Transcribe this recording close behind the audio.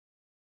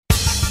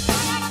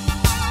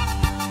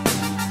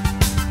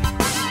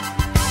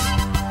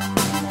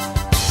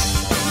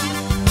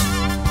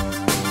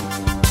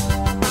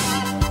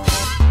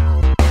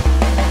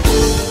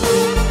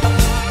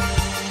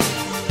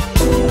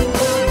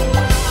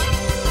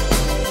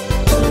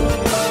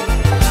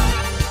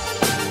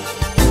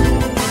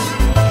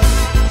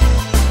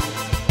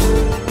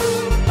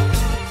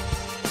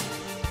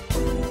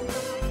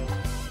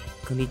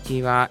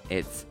Diva.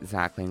 It's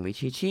Zachary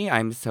Lichichi.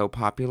 I'm so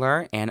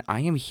popular, and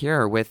I am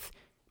here with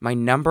my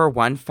number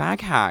one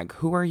fag hag.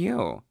 Who are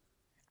you?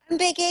 I'm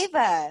Big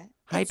Ava.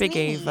 Hi, It's Big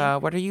me. Ava.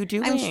 What are you I'm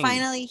doing?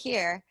 finally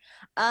here.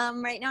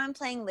 Right now I'm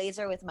playing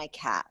laser with my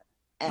cat.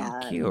 Oh,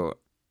 And cute.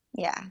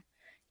 yeah,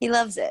 he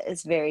loves it.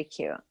 It's very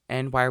cute.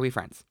 And why are we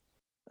friends?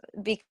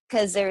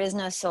 Because there is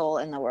no soul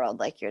in the world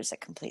like yours that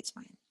completes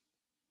mine.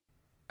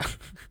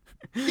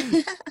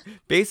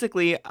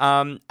 Basically,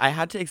 I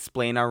had to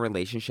explain our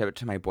relationship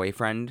to my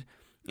boyfriend,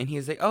 and he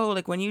was like, "Oh,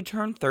 like when you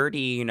turn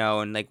 30,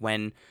 and like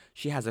when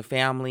she has a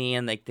family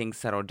and like things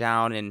settle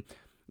down, and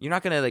you're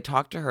not gonna like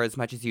talk to her as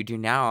much as you do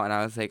now." And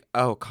I was like,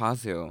 "Oh,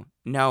 Kazu,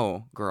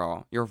 no,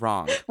 girl, you're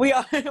wrong."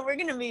 We're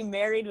gonna be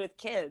married with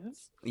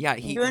kids. Yeah,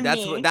 You and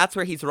me. that's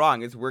where he's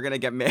wrong. Is we're gonna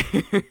get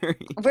married.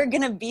 We're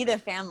gonna be the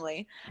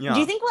family. Do you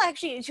Yeah. think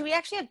should we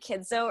actually have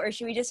kids though, or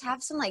should we just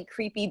have some like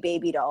creepy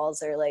baby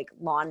dolls or like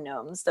lawn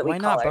gnomes that we Why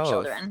call not our both?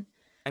 children?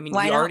 I mean,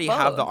 Why we not already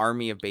have the both?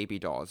 army of baby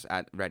dolls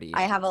at ready.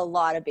 I have a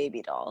lot of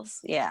baby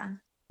dolls. Yeah.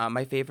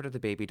 My favorite of the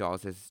baby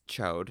dolls is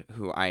Chode,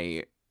 who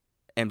I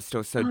am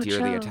still so Oh,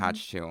 dearly Cho.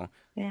 attached to.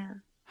 Yeah.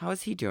 How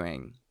is he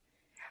doing?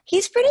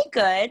 He's pretty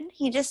good.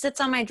 He just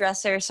sits on my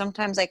dresser.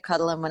 Sometimes I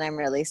cuddle him when I'm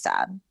really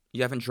sad.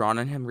 You haven't drawn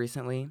on him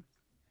recently?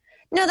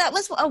 No, that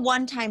was a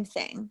one-time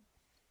thing.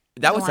 It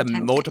was That a was a one-time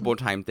thing. multiple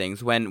time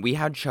things. When we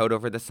had Chode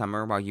over the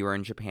summer while you were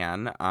in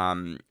Japan,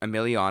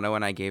 Emiliano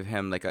and I gave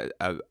him like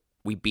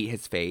we beat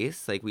his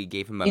face, like we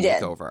gave him a You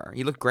did. makeover.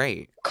 He looked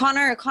great.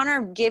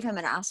 Connor gave him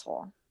an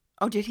asshole.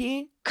 Oh, did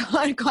he?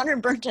 Connor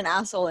burnt an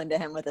asshole into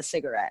him with a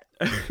cigarette.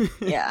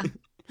 Yeah.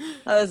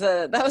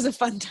 That was a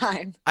fun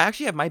time. I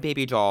actually have my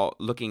baby doll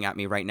looking at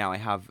me right now. I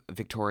have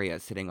Victoria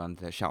sitting on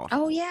the shelf.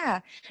 Oh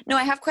yeah. No,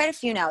 I have quite a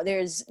few now.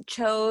 There's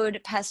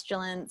Chode,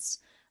 Pestilence,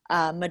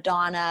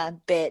 Madonna,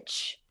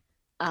 Bitch,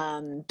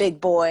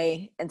 Big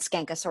Boy, and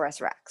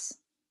Skankosaurus Rex.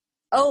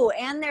 Oh,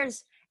 and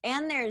there's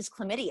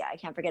Chlamydia. I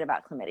can't forget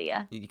about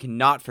Chlamydia. You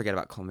cannot forget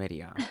about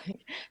chlamydia.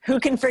 Who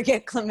can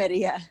forget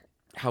Chlamydia?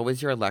 How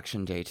was your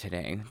election day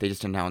today? They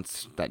just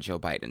announced that Joe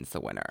Biden's the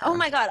Oh winner.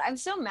 my God, I'm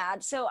so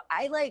mad. So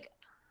I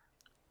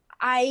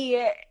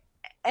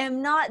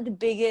am not the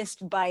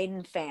biggest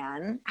Biden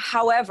fan.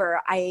 However,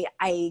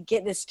 I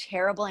get this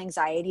terrible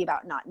anxiety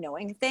about not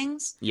knowing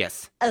things.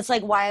 Yes. It's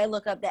like why I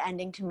look up the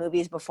ending to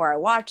movies before I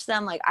watch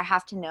them. Like I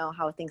have to know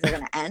how things are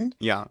going to end.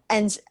 Yeah.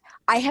 And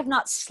I have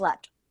not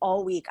slept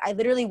all week. I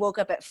literally woke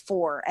up at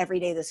 4 every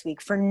day this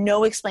week for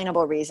no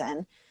explainable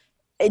reason.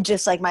 It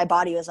just like my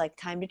body was like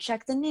time to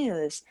check the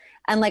news.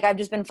 And like I've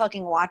just been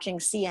fucking watching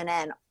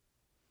CNN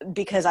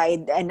because I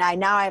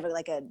now I have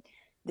like a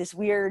this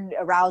weird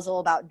arousal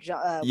about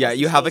Yeah, what's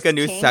you his have like a face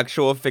new King.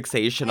 sexual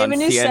fixation I have on a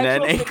new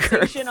CNN sexual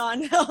fixation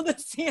anchors. on all the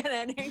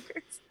CNN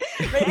anchors.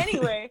 But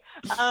anyway,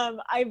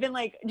 I've been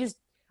like just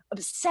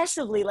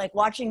obsessively like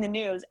watching the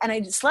news, and I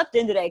just slept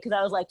in today because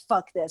I was like,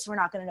 "Fuck this, we're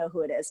not gonna know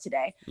who it is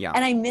today," Yeah.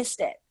 and I missed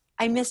it.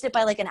 I missed it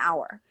by like an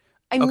hour.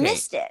 I Okay.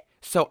 missed it.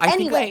 So I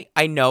think Anyway,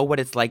 I know what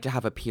it's like to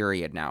have a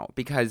period now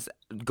because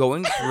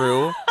going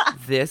through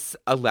this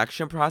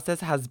election process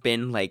has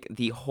been like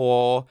the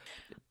whole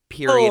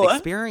period oh,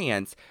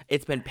 experience.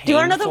 It's been do you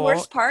want to know the painful.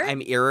 worst part?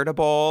 I'm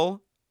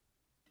irritable.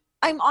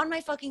 I'm on my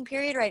fucking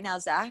period right now,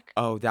 Zach.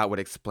 Oh, that would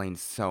explain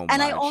so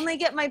And I much. only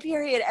get my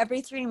period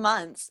every 3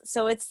 months.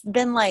 So it's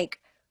been like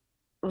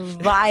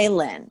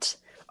violent.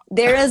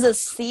 There is a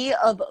sea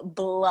of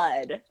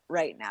blood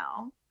right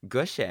now.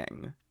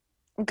 Gushing.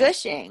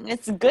 Gushing.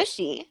 It's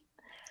gushy.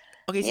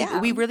 Okay, see, Yeah.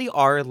 we really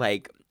are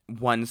like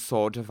one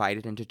soul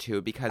divided into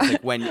two because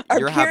like when Our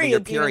you're having your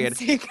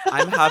period's even period, sick.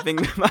 I'm having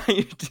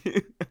my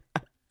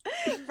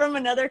From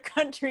another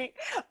country.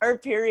 Our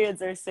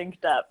periods are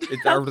synced up.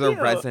 it's How they're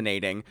cute.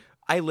 resonating.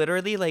 I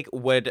literally like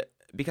would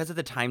because of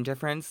the time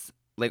difference,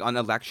 like on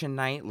election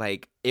night,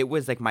 like it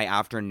was like my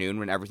afternoon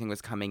when everything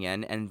was coming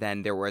in, and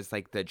then there was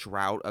like the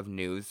drought of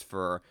news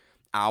for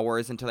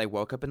hours until I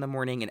woke up in the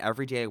morning, and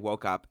every day I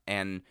woke up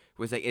and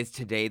was like, is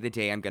today the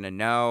day I'm gonna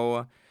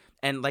know?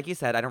 And like you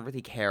said, I don't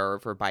really care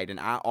for Biden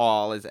at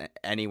all, as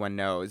anyone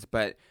knows,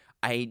 but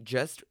I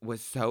just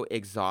was so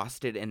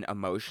exhausted and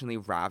emotionally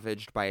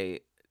ravaged by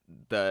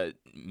the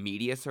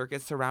media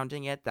circus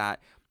surrounding it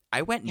that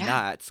I went Yeah.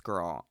 nuts,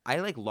 girl. I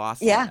like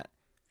lost Yeah. it.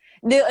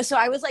 No, so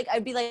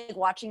I'd be like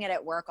watching it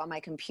at work on my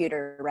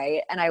computer,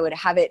 right? And I would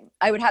have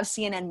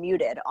CNN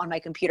muted on my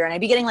computer, and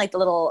I'd be getting like the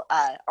little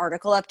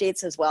article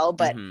updates as well.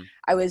 But Hmm.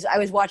 I was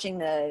watching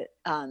the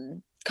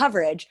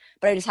coverage,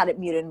 but I just had it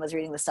muted and was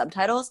reading the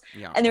subtitles.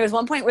 Yeah. And there was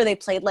one point where they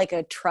played like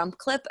a Trump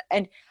clip,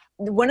 and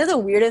one of the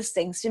weirdest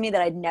things to me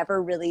that I'd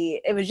never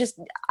really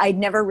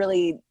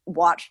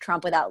watched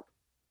Trump without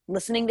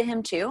listening to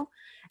him too.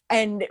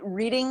 And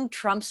reading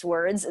Trump's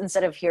words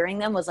instead of hearing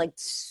them was like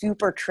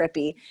super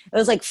trippy. It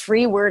was like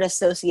free word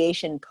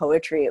association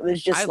poetry. It was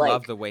I just love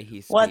like, the way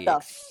he what the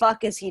speaks.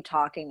 fuck is he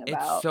talking It's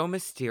about? so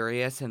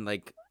mysterious and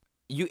like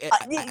you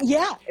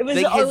Yeah, it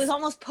was like it was his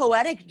almost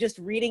poetic just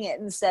reading it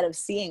instead of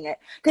seeing it.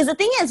 Because the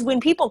thing is, when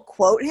people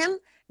quote him,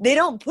 they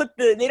don't put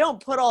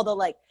all the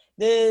like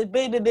the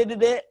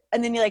bit,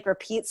 and then you like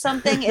repeat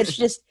something. It's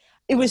just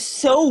It was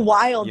so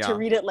wild to Yeah.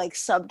 read it like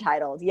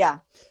subtitled. Yeah.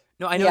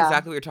 No, I know Yeah.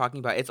 exactly what you're talking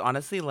about. It's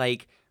honestly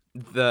like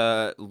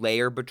the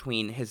layer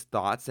between his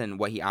thoughts and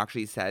what he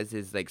actually says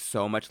is like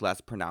so much less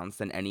pronounced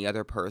than any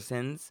other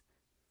person's.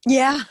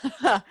 Yeah.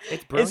 It's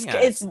it's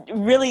brilliant.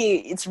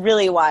 it's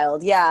really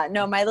wild. Yeah.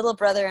 No, my little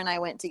brother and I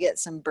went to get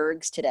some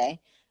burgers today,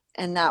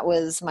 and that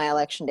was my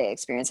election day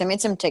experience. I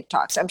made some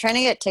TikToks. I'm trying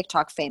to get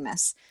TikTok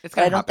famous, It's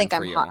but gonna I don't happen think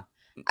for I'm hot.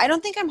 you. I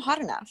don't think I'm hot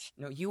enough.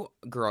 No, you,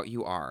 girl,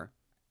 you are.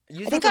 You I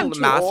just have think to I'm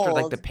too master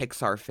like the old.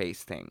 Pixar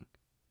face thing.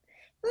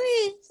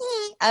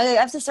 I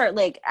have to start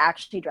like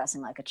actually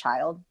dressing like a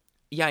child.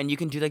 Yeah, and you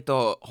can do like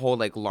the whole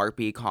like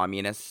LARPy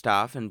communist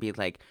stuff and be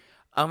like,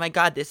 "Oh my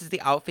God, this is the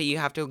outfit you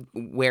have to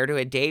wear to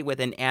a date with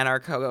an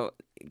anarcho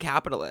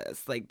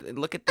capitalist. Like,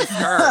 look at this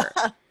skirt.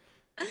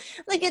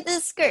 Look at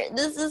this skirt.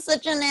 This is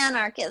such an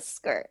anarchist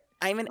skirt.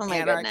 I'm an Oh my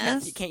anarchist.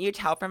 goodness. Can't you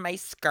tell from my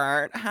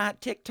skirt? Ha,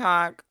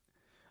 TikTok."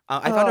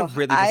 I found a Oh,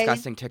 really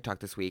disgusting TikTok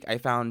this week. I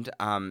found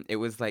it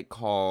was like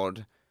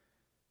called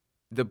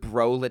the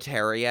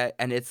Broletariat,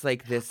 and it's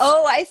like this.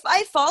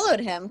 I followed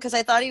him because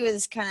I thought he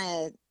was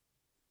kind of,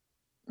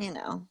 you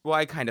know. Well,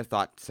 I kind of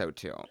thought so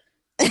too.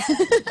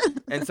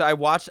 And so I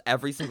watched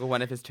every single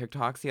one of his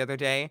TikToks the other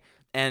day,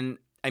 and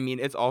I mean,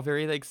 it's all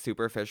very like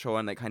superficial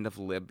and like kind of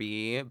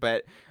libby,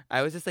 but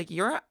I was just like,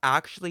 you're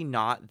actually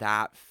not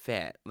that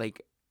fit.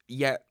 Like,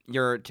 yet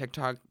your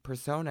TikTok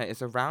persona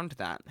is around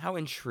that. How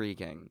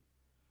intriguing.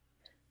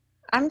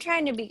 I'm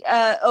trying to be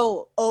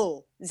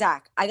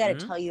Zach, I gotta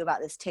Hmm? tell you about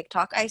this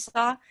TikTok I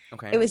saw. It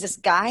Okay. was this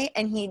guy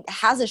and he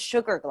has a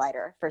sugar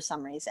glider for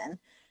some reason.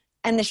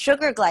 And the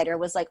sugar glider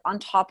was like on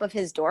top of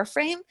his door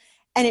frame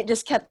and it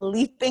just kept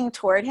leaping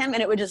toward him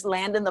and it would just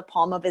land in the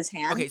palm of his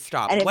hand. Okay,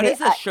 stop. And it What made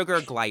is a sugar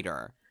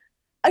glider?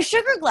 a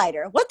sugar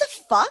glider. What the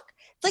fuck?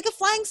 It's like a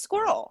flying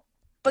squirrel,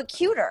 but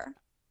cuter.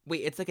 Wait,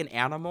 it's like an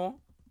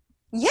animal?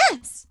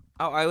 Yes.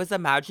 Oh, I was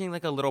imagining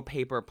like a little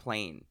paper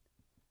plane.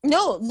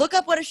 No, look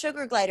up what a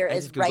sugar glider I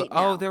is just Googled. right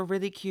Oh, now. they're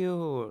really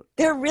cute.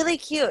 They're really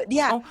cute.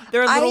 Yeah. Oh,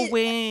 they're little I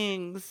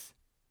wings.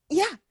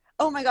 Yeah.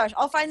 Oh my gosh.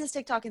 I'll find this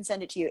TikTok and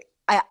send it to you.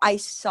 I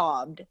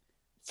sobbed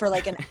for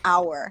like an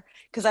hour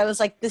because I was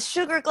like, the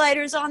sugar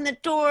glider's on the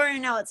door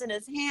and now it's in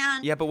his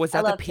hand. Yeah, but was I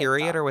that the love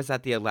period TikTok. or was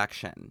that the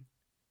election?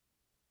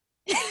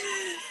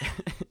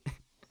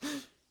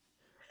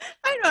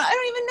 I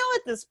don't even know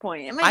at this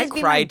point. It might I just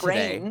be my cried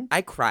today. brain.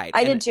 I cried.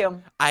 I And did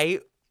too. I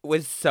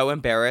was so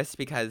embarrassed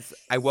because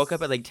I woke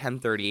up at like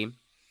 10:30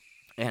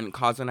 and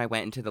Cosmo and I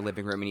went into the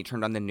living room and he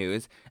turned on the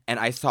news and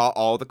I saw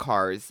all the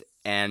cars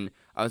and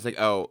I was like,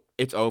 "Oh,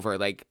 it's over.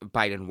 Like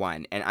Biden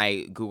won." And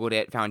I Googled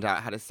it, found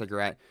out had a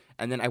cigarette,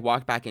 and then I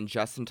walked back in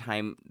just in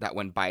time that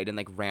when Biden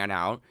like ran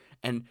out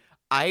and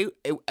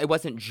it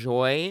wasn't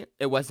joy,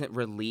 it wasn't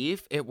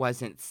relief, it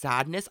wasn't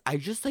sadness. I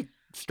just like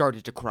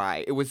started to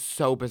cry. It was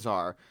so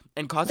bizarre.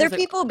 And There Cosmo's like,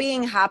 people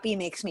being happy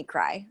makes me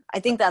cry. I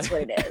think that's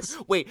what it is.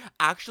 wait,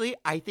 actually,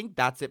 I think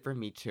that's it for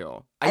me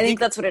too. I I think think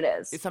that's what it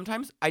is.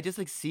 sometimes I just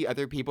like see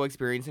other people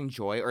experiencing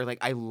joy, or like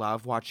I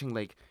love watching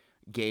like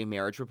gay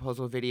marriage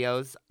proposal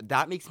videos.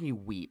 That makes me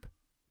weep.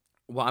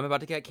 Well, I'm about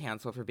to get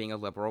canceled for being a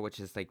liberal, which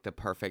is like the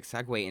perfect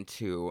segue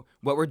into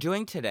what we're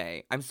doing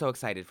today. I'm so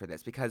excited for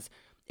this because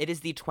it is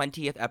the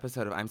 20th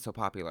episode of I'm So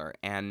Popular.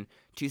 And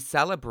to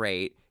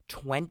celebrate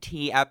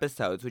 20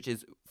 episodes, which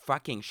is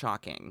fucking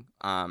shocking.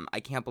 I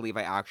can't believe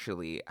I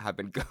actually have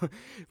been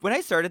when I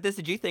started this,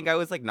 did you think I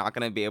was like not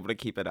gonna be able to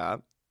keep it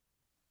up?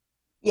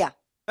 Yeah.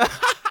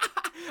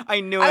 I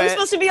knew I was it.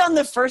 supposed to be on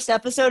the first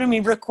episode and we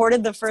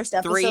recorded the first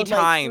Three episode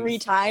like three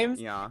times.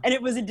 times Yeah. and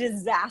it was a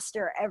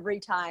disaster every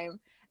time.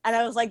 And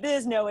I was like,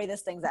 there's no way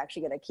this thing's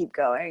actually going to keep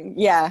going.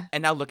 Yeah.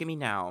 And now look at me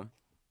now.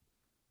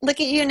 Look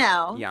at you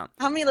now. Yeah.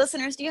 How many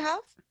listeners do you have?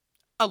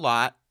 A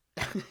lot.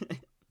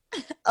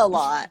 A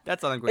lot.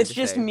 That's all I'm going It's to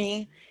just say.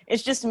 me.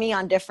 It's just me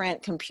on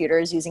different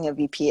computers using a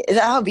VPN. Is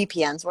that how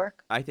VPNs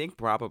work? I think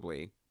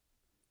probably.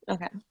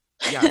 Okay.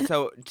 Yeah,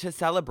 so to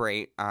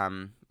celebrate,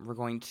 we're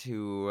going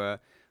to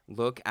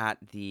look at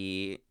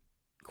the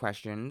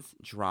questions,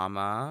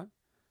 drama,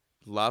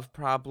 love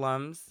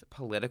problems,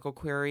 political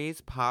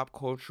queries, pop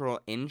cultural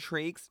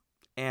intrigues,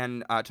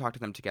 and talk to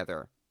them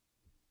together.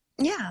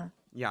 Yeah.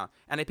 Yeah,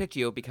 and I picked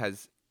you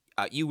because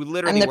you I'm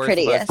literally the were supposed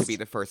to prettiest. be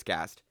the first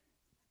guest.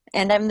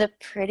 And I'm the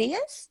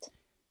prettiest?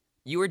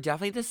 You were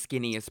definitely the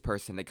skinniest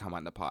person to come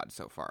on the pod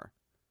so far.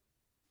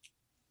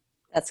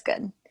 That's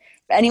good.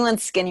 If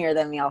anyone's skinnier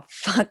than me, I'll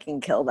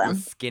fucking kill You'll them.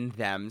 skin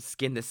them,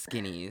 skin the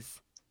skinnies.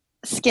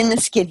 Skin the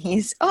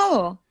skinnies.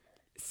 Oh.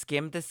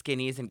 Skim the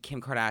skinnies and Kim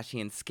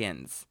Kardashian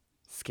skins.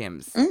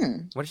 Skims.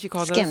 Mm. What does she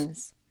call those?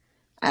 Skims.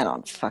 I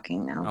don't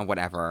fucking know. Oh,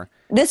 whatever.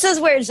 This is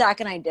where Zach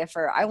and I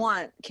differ. I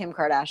want Kim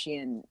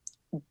Kardashian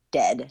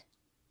dead.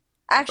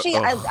 Actually,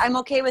 Ugh. I'm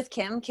okay with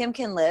Kim. Kim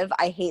can live.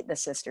 I hate the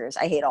sisters.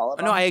 I hate all of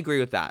them. No, I agree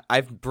with that.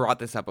 I've brought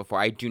this up before.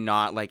 I do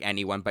not like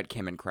anyone but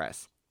Kim and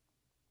Chris.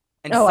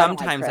 And Oh, I don't like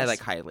sometimes I Kris. like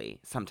Kylie.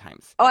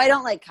 Sometimes. Oh, I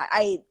don't like.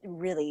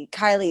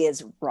 Kylie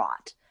is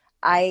rot.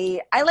 I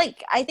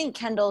think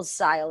Kendall's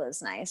style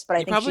is nice, but I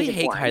You think probably she's a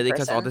hate boring Kylie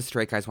because all person. the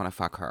straight guys want to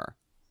fuck her.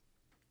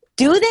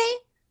 Do they?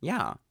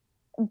 Yeah.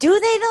 Do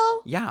they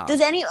though? Yeah.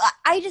 Does any?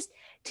 I just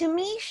to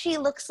me she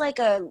looks like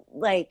a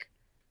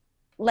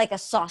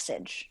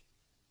sausage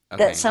that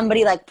Okay.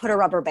 somebody like put a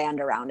rubber band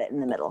around it in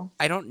the middle.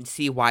 I don't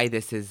see why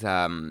this is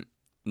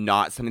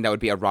not something that would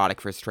be erotic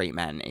for straight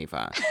men,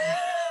 Ava.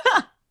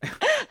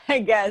 I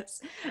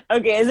guess.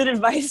 Okay, is it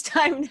advice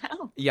time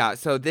now? Yeah,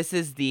 so this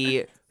is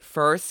the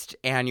first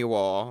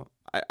annual,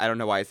 I don't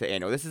know why I say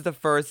annual. This is the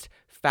first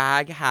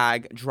Fag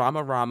Hag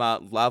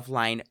Dramarama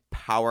Loveline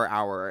Power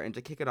Hour. And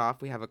to kick it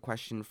off, we have a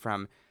question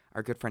from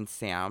our good friend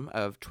Sam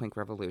of Twink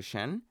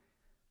Revolution.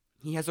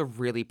 He has a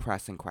really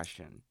pressing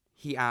question.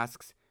 He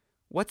asks,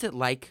 what's it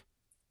like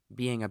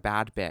being a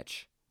bad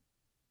bitch?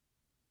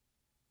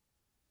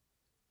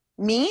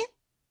 Me?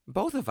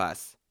 Both of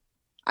us.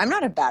 I'm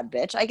not a bad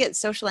bitch. I get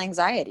social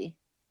anxiety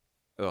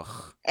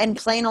Ugh. and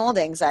plain old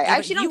anxiety. I Ava,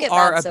 actually don't you get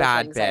are bad a social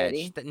bad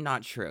anxiety. bitch.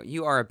 Not true.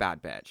 You are a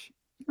bad bitch.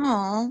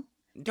 Oh,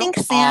 Don't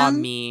thanks, awe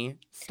Sam. me.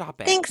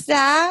 Stop it. Thanks,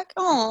 Zach.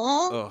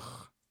 Oh,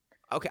 Ugh.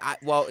 Okay,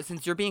 well,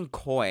 since you're being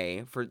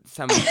coy for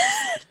some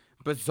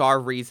bizarre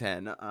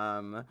reason,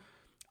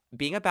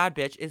 being a bad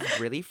bitch is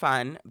really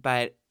fun,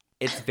 but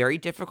it's very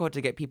difficult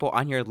to get people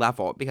on your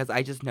level because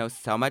I just know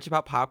so much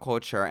about pop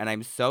culture and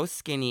I'm so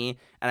skinny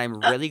and I'm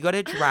really good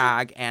at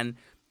drag and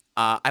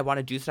I want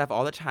to do stuff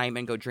all the time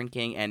and go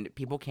drinking and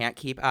people can't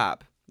keep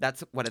up.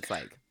 That's what it's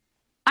like.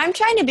 I'm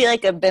trying to be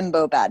like a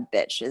bimbo bad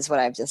bitch, is what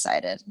I've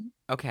decided.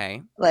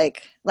 Okay.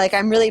 Like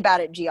I'm really bad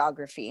at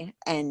geography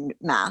and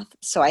math,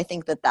 so I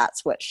think that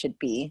that's what should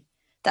be.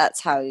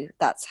 That's how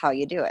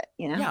you do it,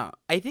 you know? Yeah,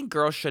 I think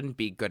girls shouldn't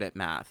be good at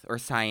math or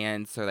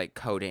science or like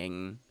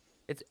coding.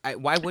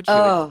 Why would you? It's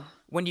Oh,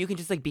 when you can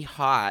just like be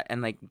hot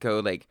and like go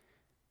like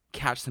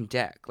catch some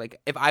dick. Like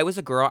if I was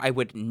a girl, I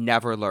would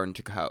never learn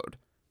to code.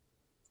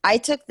 I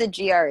took the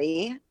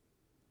GRE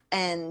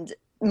and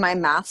my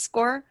math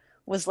score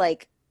was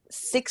like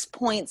 6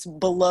 points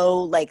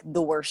below like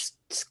the worst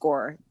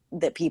score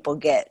that people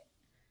get,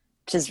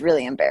 which is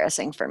really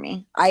embarrassing for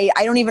me. I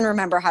don't even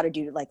remember how to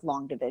do like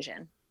long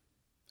division.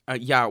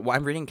 Yeah, well,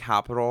 I'm reading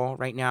Capital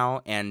right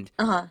now, and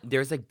Uh-huh.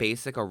 there's like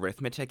basic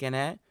arithmetic in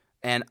it,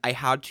 and I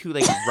had to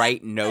like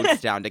write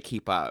notes down to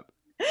keep up.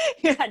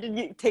 You had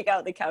to take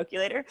out the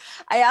calculator.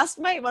 I asked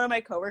my one of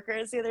my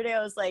coworkers the other day,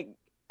 I was like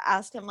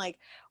asked him like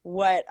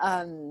what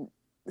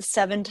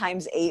 7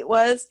 times 8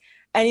 was,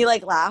 and he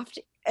like laughed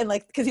and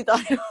like because he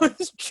thought I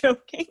was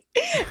joking.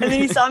 And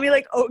then he saw me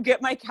like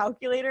get my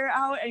calculator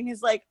out and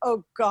he's like,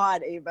 oh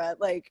god, Ava,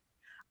 like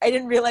I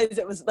didn't realize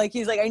it was like,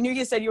 he's like, I knew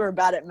you said you were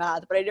bad at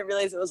math, but I didn't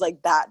realize it was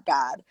like that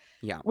bad,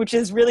 Yeah, which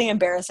is really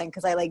embarrassing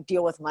because I like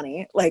deal with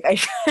money. Like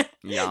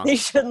yeah. they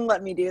shouldn't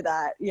let me do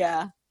that.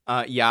 Yeah.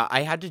 Yeah,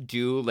 I had to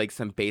do like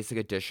some basic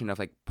addition of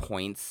like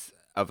points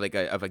of like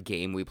a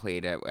game we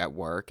played at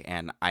work,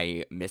 and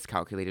I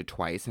miscalculated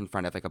twice in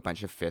front of like a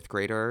bunch of fifth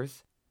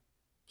graders.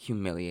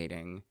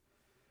 Humiliating.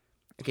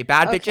 Okay,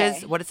 bad bitches.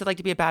 Okay. What is it like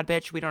to be a bad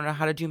bitch? We don't know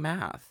how to do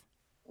math.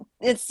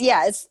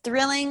 It's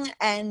thrilling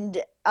and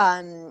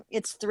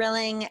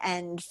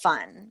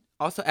fun.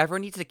 Also,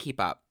 everyone needs to keep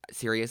up.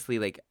 Seriously,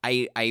 like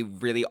I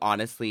really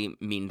honestly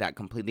mean that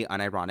completely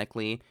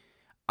unironically.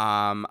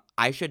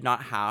 I should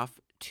not have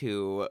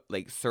to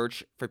like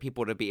search for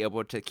people to be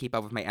able to keep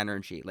up with my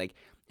energy. Like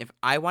if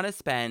I want to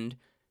spend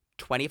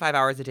 25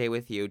 hours a day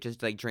with you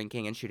just like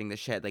drinking and shooting the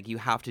shit, like you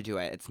have to do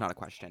it. It's not a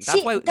question.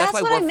 See, That's that's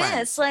why what I we're miss.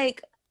 friends.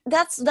 Like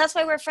that's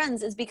why we're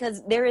friends, is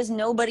because there is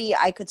nobody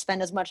I could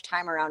spend as much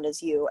time around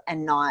as you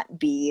and not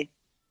be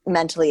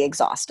mentally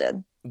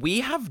exhausted. We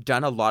have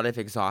done a lot of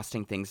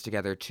exhausting things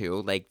together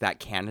too, like that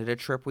Canada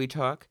trip we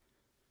took.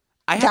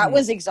 I have That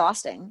was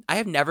exhausting. I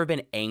have never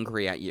been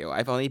angry at you.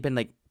 I've only been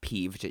like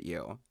peeved at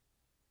you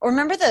Or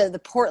remember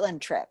the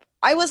Portland trip?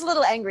 I was a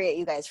little angry at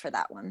you guys for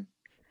that one.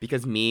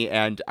 because me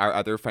and our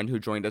other friend who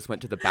joined us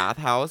went to the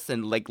bathhouse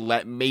and like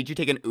made you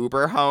take an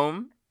Uber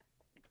home.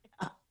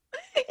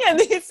 Yeah,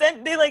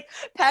 they like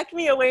packed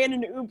me away in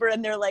an Uber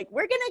and they're like,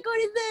 we're gonna go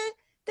to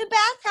the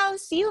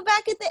bathhouse. See you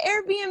back at the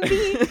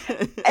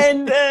Airbnb.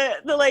 And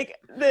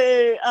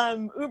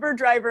the Uber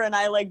driver and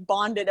I like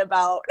bonded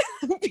about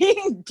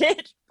being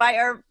ditched by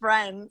our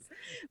friends,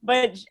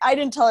 but I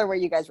didn't tell her where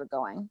you guys were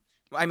going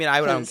I mean, I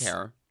don't because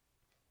care.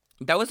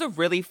 That was a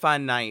really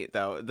fun night,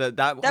 though. that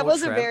Whole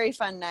was a trip. very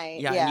fun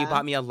night. Yeah, and you Yeah.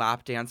 bought me a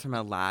lap dance from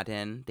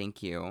Aladdin.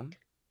 Thank you.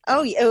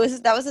 Oh, it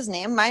was that was his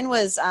name. Mine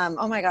was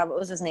oh my god, what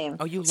was his name?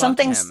 Oh, you loved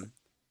Something. him.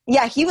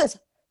 Yeah, he was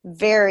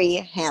very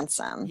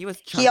handsome. He was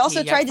He chunky also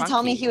yet tried to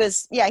tell me he funky.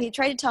 was, yeah, he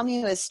tried to tell me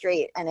he was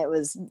straight, and it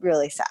was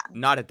really sad.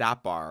 Not at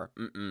that bar.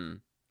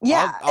 Mm-mm.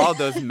 Yeah. All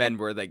those men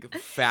were like He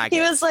faggots.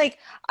 was like,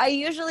 I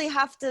usually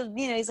have to,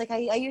 he's like,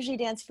 I usually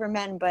dance for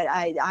men, but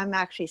I'm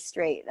actually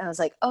straight. And I was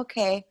like,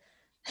 okay,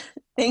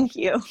 thank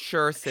you.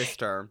 Sure,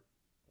 sister.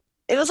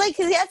 It was like,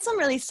 'cause he had some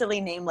really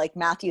silly name like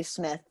Matthew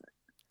Smith.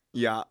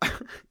 Yeah.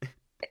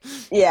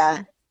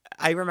 Yeah.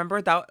 I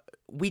remember that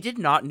we did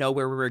not know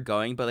where we were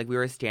going, but like we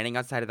were standing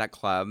outside of that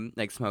club,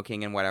 like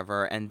smoking and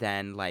whatever, and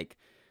then like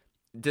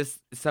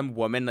some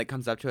woman like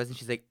comes up to us and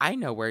she's like, "I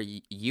know where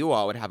you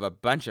all would have a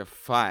bunch of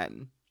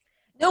fun."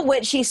 No,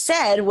 what she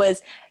said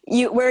was,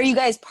 where are you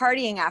guys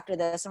partying after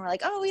this? And we're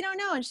like, oh, we don't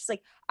know. And she's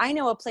like, I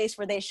know a place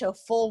where they show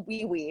full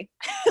wee wee.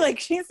 Like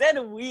she said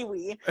wee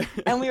wee.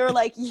 And we were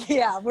like,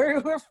 yeah,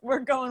 we're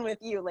going with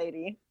you,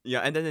 lady. Yeah,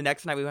 and then the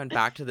next night we went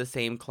back to the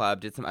same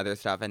club, did some other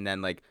stuff, and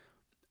then like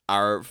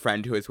our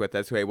friend who was with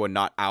us, who I will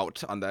not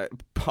out on the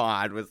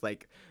pod, was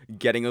like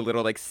getting a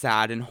little like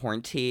sad and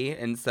horny,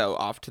 and so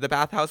off to the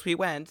bathhouse we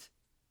went.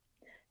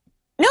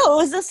 No, it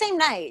was the same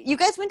night. You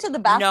guys went to the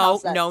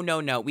bathhouse. No.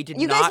 We did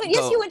you not guys, go.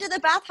 Yes, you went to the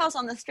bathhouse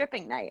on the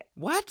stripping night.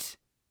 What?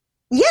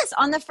 Yes,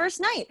 on the first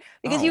night,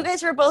 because you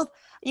guys were both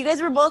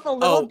a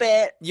little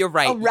bit. You're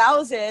right.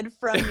 Aroused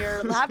from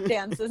your lap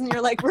dances, and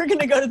you're like, "We're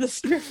gonna go to the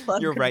strip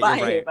club." You're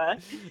right. Ava.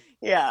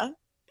 Yeah.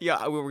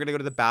 Yeah, we were gonna go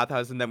to the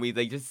bathhouse, and then we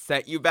like just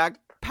sent you back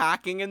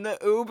packing in the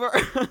Uber.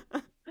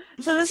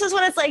 So this is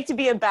what it's like to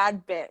be a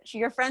bad bitch.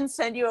 Your friends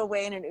send you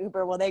away in an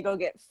Uber while they go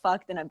get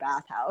fucked in a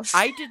bathhouse.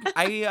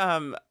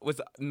 I was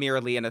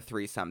merely in a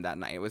threesome that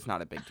night. It was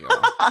not a big deal.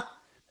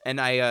 And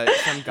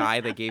some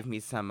guy that gave me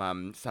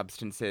some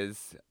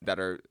substances that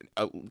are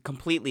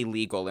completely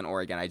legal in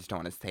Oregon. I just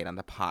don't want to say it on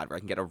the pod where I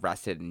can get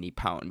arrested in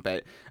Nippon.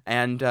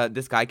 And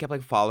this guy kept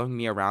like following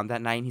me around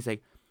that night. And he's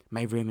like,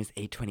 "My room is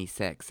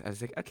 826." I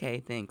was like, "Okay,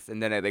 thanks."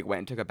 And then I like went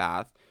and took a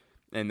bath.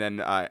 And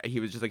then he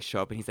was just like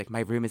show up and he's like,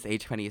 "My room is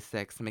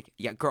 826." I'm like,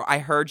 "Yeah, girl, I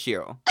heard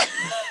you."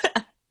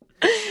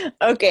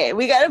 Okay,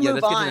 we gotta move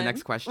let's on. Get to the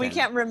next question. We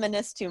can't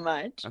reminisce too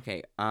much.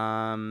 Okay.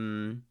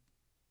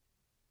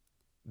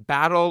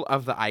 Battle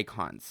of the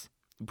Icons.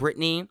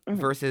 Britney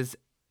versus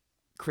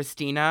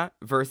Christina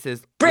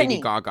versus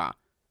Lady Gaga.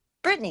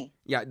 Britney.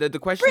 Yeah, the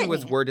question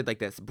was worded like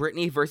this: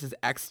 Britney versus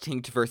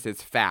Extinct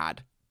versus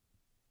Fad.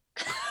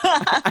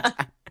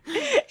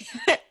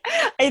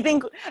 I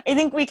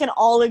think we can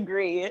all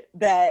agree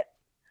that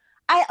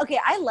I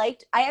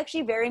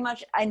actually very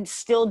much and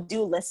still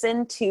do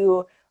listen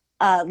to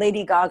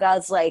Lady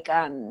Gaga's like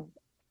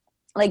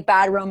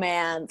Bad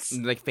Romance,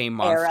 like Fame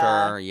Monster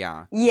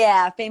era.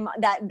 Fame,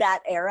 that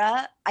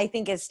era I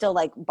think is still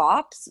like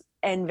bops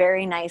and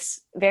very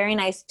nice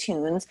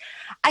tunes.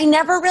 I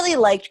never really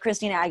liked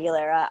Christina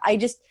Aguilera.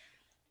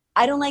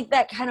 I don't like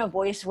that kind of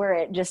voice where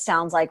it just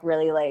sounds like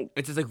really like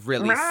it's just like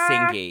really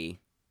singy.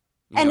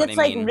 And it's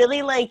like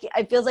really like,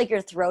 it feels like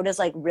your throat is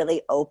like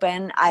really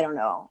open. I don't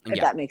know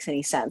if that makes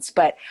any sense,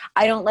 but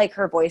I don't like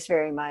her voice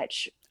very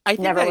much. I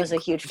never was a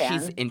huge fan.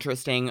 She's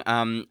interesting.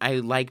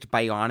 I liked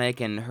Bionic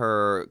and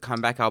her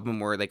comeback album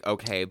were like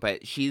okay,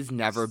 but she's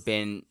never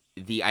been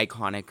the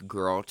iconic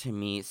girl to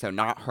me, so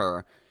not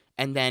her.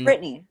 And then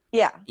Britney,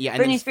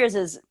 Britney Spears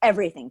is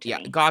everything to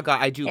me. Gaga,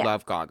 I do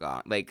love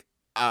Gaga. Like,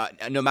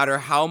 no matter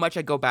how much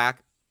I go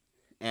back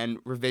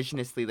and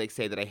revisionistly like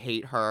say that I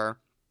hate her,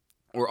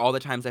 or all the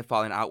times I've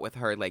fallen out with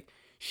her, like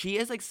she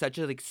is like such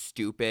a like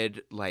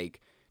stupid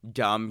like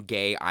dumb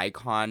gay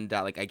icon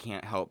that like I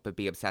can't help but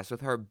be obsessed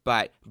with her.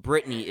 But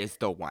Britney is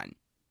the one.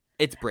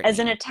 It's Britney. As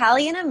an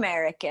Italian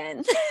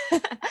American,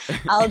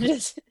 I'll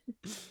just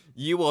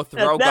you will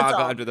throw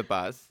Gaga under the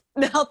bus.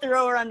 I'll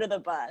throw her under the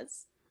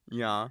bus.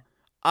 Yeah.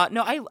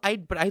 No,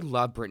 but I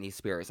love Britney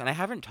Spears, and I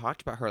haven't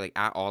talked about her like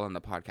at all on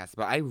the podcast,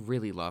 but I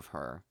really love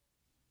her.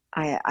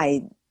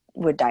 I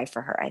would die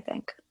for her, I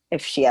think,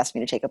 if she asked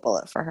me to take a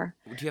bullet for her.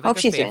 Do you have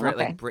like a favorite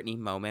like Britney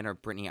moment or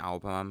Britney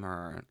album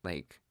or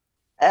like?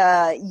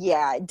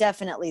 Yeah,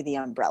 definitely the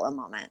Umbrella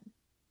moment.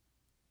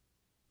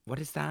 What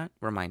is that?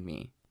 Remind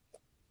me.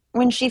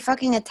 When she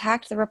fucking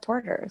attacked the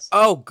reporters.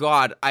 Oh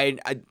God, I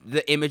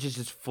the images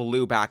just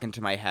flew back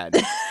into my head.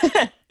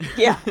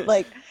 Yeah,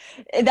 like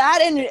that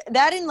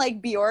and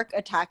like Bjork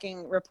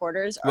attacking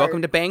reporters.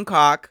 Welcome to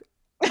Bangkok.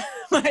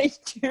 My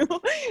two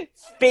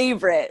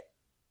favorite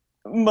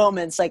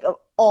moments, like of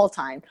all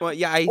time. Well,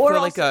 yeah, I feel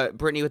like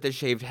Britney with the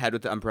shaved head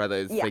with the umbrella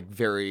is like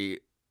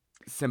very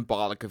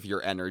symbolic of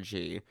your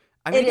energy.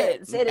 I mean,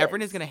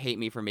 everyone is gonna hate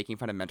me for making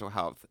fun of mental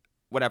health.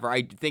 Whatever.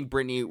 I think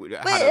Britney.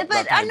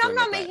 But I'm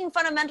not making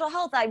fun of mental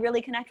health. I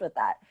really connect with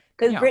that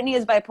because Britney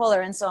is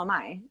bipolar and so am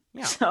I.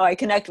 Yeah. So I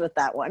connect with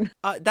that one.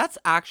 That's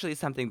actually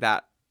something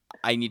that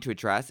I need to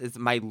address is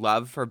my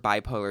love for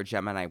bipolar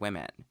Gemini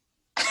women.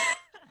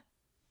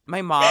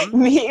 My mom.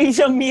 me and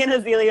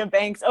Azealia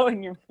Banks. Oh,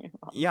 and your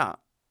mom. Yeah.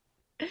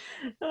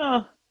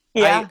 Oh,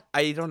 yeah.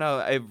 I don't know.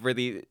 It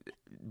really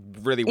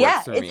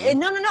works for me.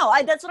 No.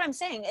 That's what I'm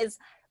saying is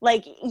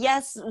like,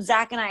 yes,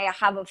 Zach and I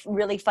have a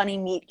really funny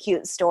meet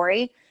cute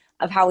story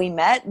of how we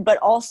met, but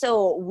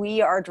also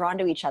we are drawn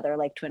to each other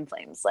like twin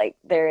flames. Like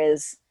there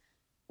is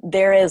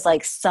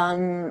like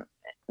some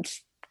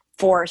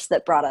force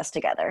that brought us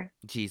together.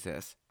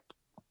 Jesus.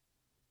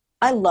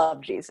 I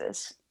love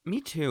Jesus.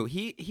 Me too.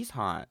 He's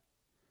hot.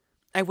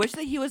 I wish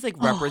that he was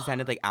like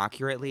represented like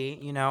accurately,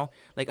 you know?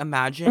 Like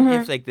imagine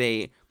if like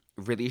they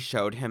really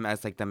showed him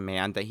as like the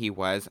man that he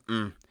was.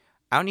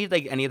 I don't need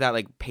like any of that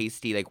like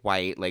pasty like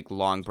white like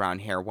long brown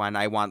hair one.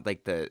 I want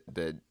like the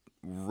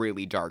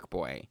really dark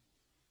boy.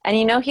 And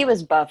you know he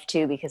was buff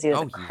too because he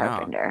was a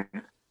carpenter.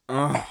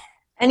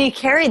 And he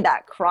carried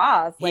that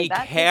cross. Like,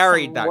 he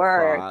carried that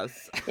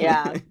cross.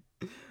 Yeah.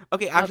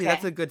 Okay, actually,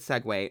 that's Okay. a good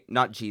segue.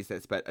 Not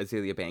Jesus, but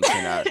Azealia Banks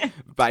and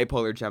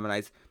bipolar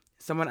Geminis.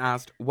 Someone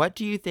asked, "What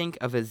do you think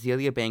of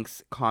Azealia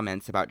Banks'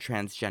 comments about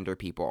transgender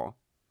people?"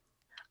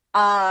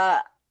 Uh,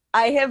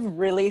 I have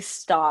really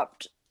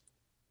stopped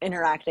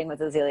interacting with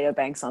Azealia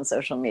Banks on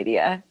social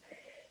media.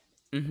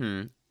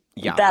 Mm-hmm.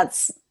 Yeah.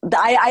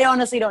 I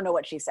honestly don't know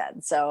what she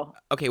said, so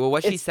Okay. Well,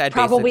 what she said it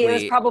was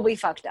basically, probably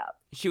fucked up.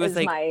 she was Is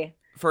like, my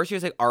first she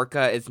was like,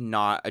 Arca is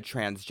not a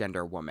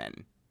transgender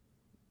woman.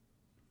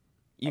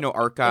 You know is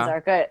Arca?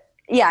 Arca?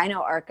 Yeah, I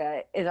know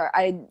Arca is.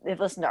 I've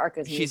listened to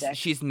Arca's music.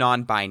 She's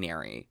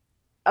non-binary.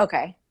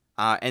 Okay.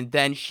 And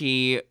then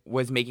she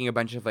was making a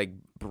bunch of like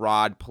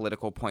broad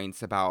political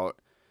points about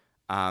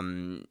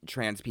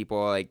trans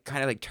people, like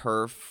kind of like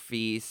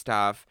turfy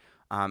stuff.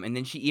 And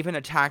then she even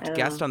attacked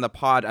guest Uh, on the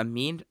pod,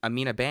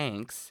 Amina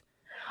Banks.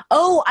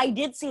 oh, I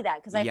did see that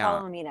because I Yeah.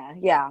 follow Amina.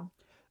 Yeah,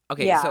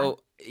 Okay, yeah, so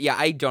yeah,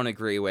 I don't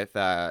agree with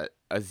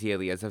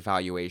Azalea's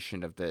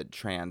evaluation of the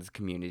trans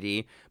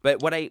community. But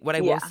what I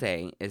will yeah.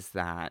 say is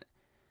that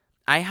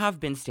I have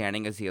been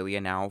standing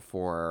Azealia now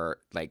for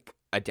like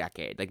a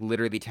decade, like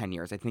literally 10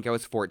 years. I think I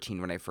was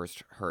 14 when I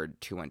first heard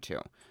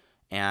 212.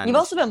 You've And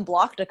also been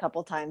blocked a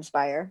couple times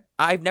by her.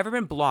 I've never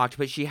been blocked,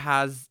 but she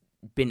has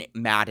been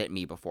mad at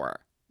me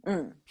before.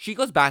 Mm. She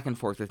goes back and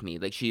forth with me.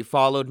 Like she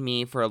followed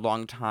me for a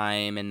long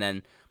time and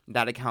then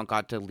that account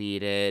got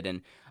deleted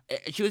and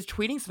she was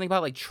tweeting something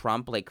about like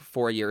Trump like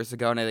 4 years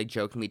ago and I like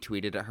jokingly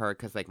tweeted at her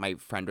because like my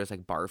friend was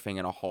like barfing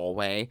in a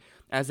hallway.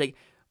 And I was like,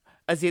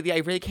 Azealia, I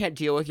really can't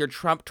deal with your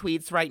Trump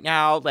tweets right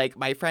now. Like,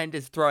 my friend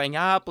is throwing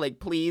up. Like,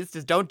 please,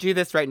 just don't do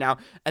this right now.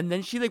 And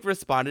then she, like,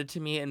 responded to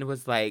me and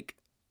was like,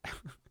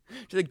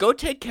 she's like, go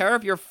take care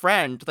of your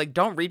friend. Like,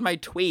 don't read my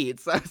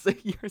tweets. I was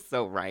like, you're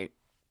so right.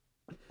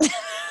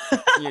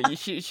 Yeah,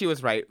 she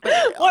was right. But,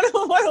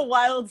 What a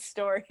wild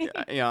story.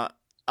 yeah.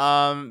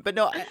 But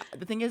no,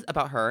 the thing is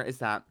about her is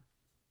that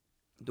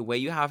the way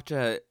you have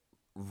to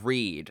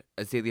read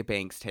Azealia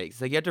Banks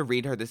takes, like, you have to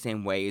read her the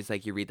same way as,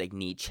 like, you read, like,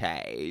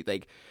 Nietzsche.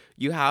 Like,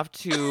 you have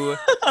to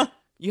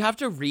you have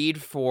to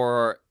read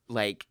for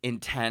like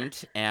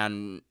intent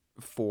and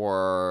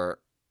for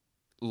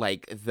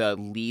like the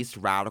least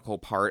radical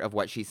part of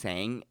what she's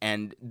saying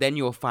and then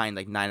you'll find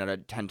like 9 out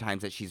of 10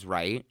 times that she's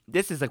right.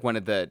 This is like one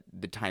of the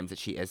times that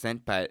she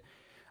isn't, but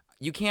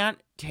you can't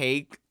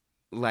take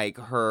like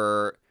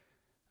her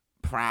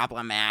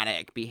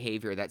problematic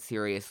behavior that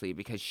seriously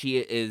because she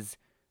is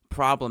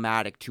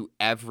problematic to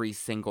every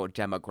single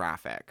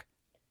demographic.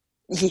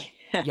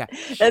 Yeah, Yeah,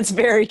 that's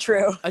very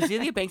true.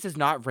 Azealia Banks is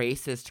not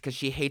racist because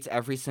she hates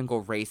every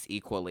single race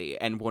equally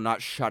and will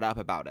not shut up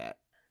about it.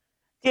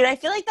 Dude, I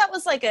feel like that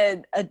was like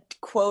a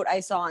quote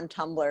I saw on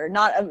Tumblr,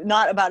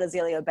 not about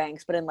Azealia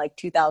Banks, but in like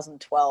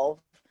 2012.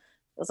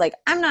 It was like,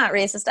 "I'm not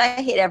racist.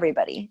 I hate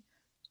everybody."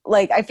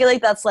 Like, I feel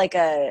like that's like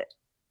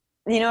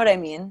you know what I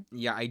mean?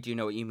 Yeah, I do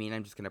know what you mean.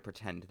 I'm just gonna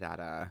pretend that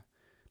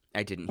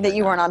I didn't That hear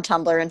you weren't that. on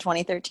Tumblr in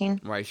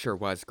 2013, Well, I sure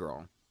was,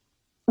 girl.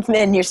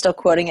 and you're still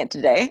quoting it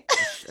today.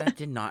 That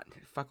did not.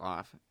 Fuck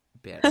off,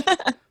 bitch.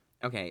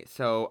 Okay,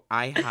 so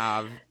I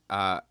have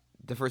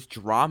the first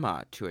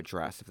drama to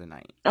address of the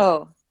night.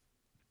 Oh,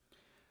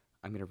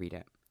 I'm gonna read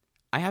it.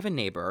 I have a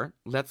neighbor.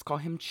 Let's call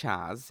him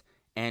Chaz,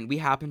 and we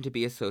happen to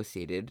be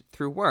associated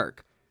through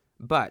work.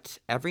 But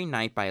every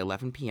night by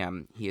 11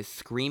 p.m., he is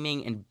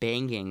screaming and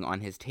banging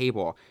on his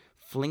table,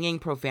 flinging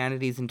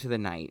profanities into the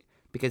night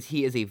because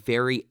he is a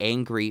very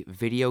angry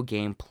video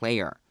game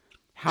player.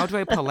 How do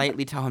I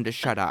politely tell him to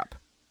shut up?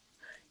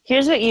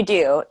 here's what you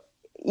do.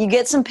 You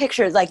get some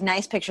pictures, like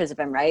nice pictures of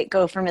him, right?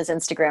 Go from his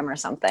Instagram or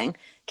something.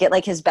 Get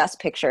like his best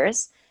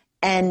pictures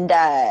and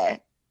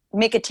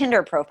make a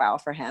Tinder profile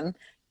for him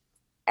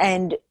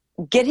and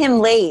get him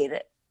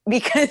laid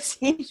because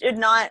he should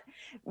not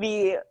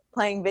be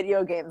playing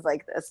video games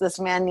like this. This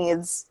man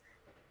needs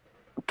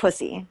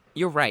pussy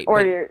You're right, or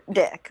but your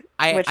dick,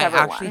 I whichever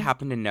actually one.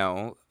 happen to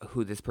know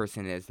who this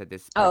person is that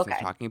this Oh, person's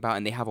okay. talking about,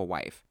 and they have a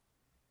wife.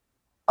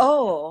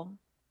 Oh,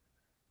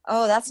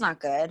 oh, that's not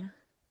good.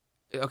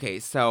 Okay,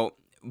 so,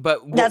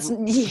 but That's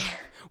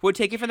we'll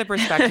take it from the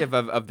perspective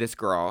of this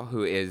girl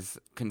who is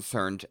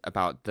concerned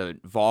about the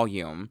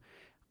volume.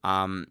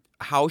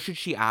 How should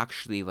she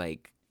actually,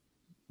 like,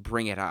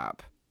 bring it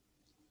up?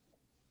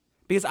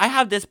 Because I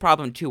have this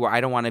problem, too, where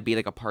I don't want to be,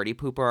 like, a party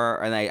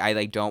pooper, and I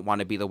like, don't want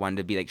to be the one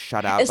to be, like,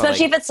 shut up, but,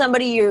 especially like, if it's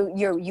somebody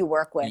you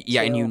work with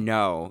yeah, and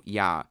too.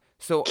 yeah.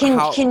 So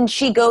how, Can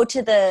she go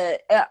to the?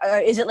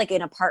 Is it like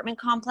an apartment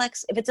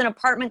complex? If it's an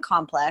apartment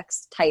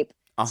complex type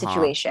uh-huh.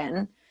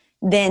 situation,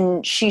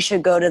 then she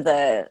should go to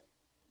the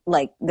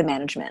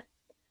management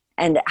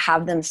and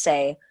have them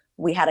say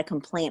we had a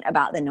complaint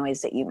about the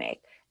noise that you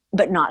make,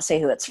 but not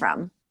say who it's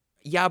from.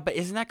 Yeah, but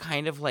isn't that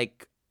kind of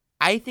like,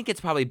 I think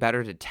it's probably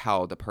better to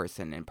tell the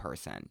person in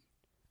person.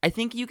 I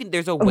think you can,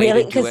 there's a way to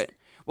Really? do Because it.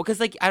 Well, because,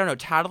 like, I don't know,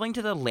 tattling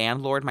to the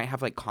landlord might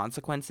have, like,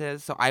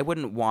 consequences, so I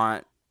wouldn't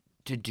want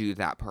to do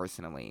that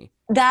personally.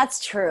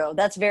 that's true.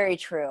 That's very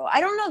true.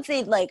 I don't know if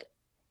they'd like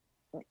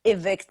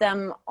evict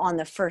them on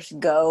the first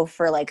go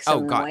for like Oh,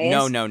 some God.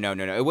 No, noise. no, no,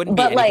 no, no. It wouldn't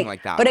be But anything like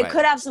like that, but it but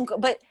could have some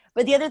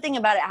But the other thing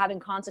about it having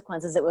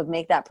consequences, it would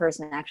make that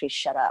person actually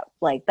shut up.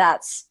 Like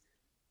that's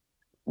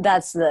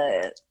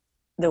the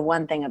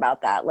one thing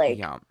about that. Like,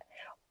 Yeah.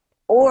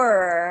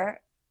 or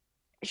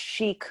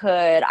she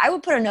could. I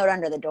would put a note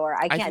under the door.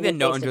 I I can't think the do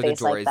note face to under the face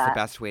door like is the that.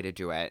 best way to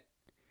do it.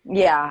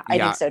 Yeah, I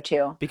Yeah. think so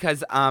too.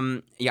 Because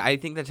yeah, I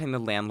think that time the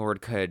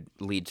landlord could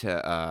lead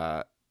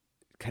to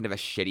kind of a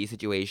shitty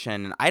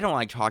situation. And I don't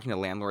like talking to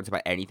landlords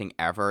about anything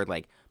ever.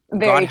 Like, God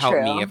Very help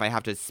me if true. I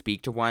have to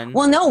speak to one.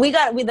 Well, no,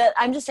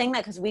 I'm just saying that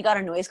because we got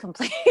a noise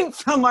complaint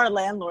from our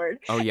landlord,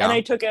 Oh and yeah.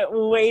 I took it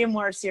way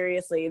more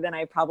seriously than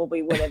I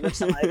probably would have if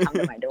someone had come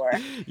to my door.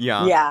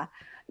 Yeah. Yeah,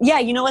 yeah.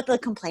 You know what the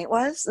complaint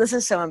was? This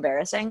is so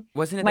embarrassing.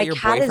 Wasn't it that My your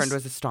cat boyfriend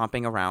is was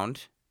stomping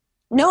around?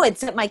 no,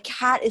 it's that my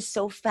cat is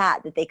so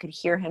fat that they could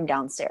hear him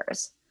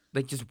downstairs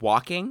Like just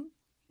walking?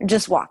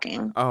 just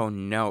walking. Oh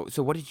no.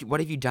 So what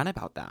have you done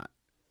about that?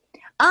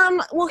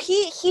 Well,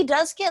 he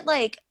does get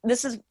like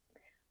this is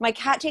my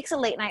cat takes a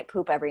late night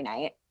poop every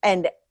night,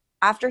 and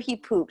after he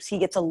poops, he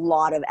gets a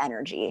lot of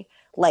energy,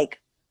 like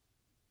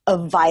a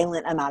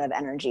violent amount of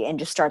energy, and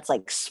just starts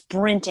like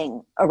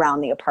sprinting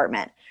around the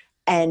apartment.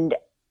 And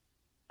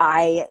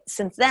I,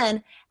 since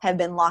then, have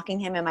been locking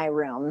him in my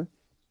room.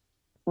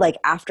 Like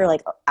after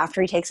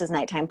he takes his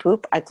nighttime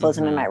poop, I close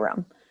him in Mm-hmm. my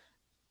room,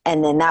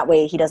 and then that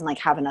way he doesn't like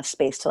have enough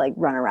space to like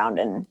run around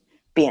and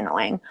be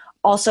annoying.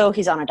 Also,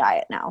 he's on a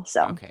diet now,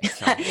 so Okay,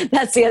 so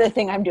that's the other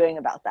thing I'm doing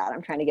about that.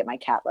 I'm trying to get my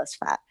cat less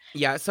fat.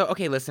 yeah, so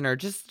okay, listener,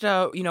 just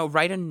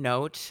write a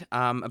note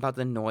about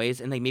the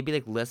noise and like maybe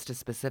like list a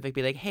specific,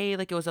 be like, hey,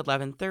 like it was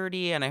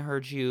 11:30 and I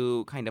heard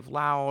you kind of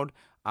loud.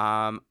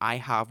 I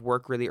have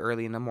work really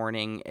early in the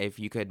morning. If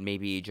you could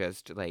maybe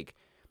just like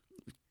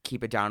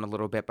keep it down a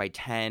little bit by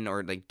 10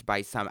 or like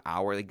by some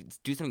hour, like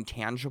do something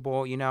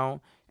tangible,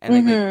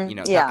 and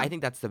that Yeah, I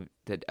think that's the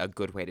a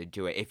good way to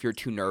do it if you're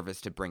too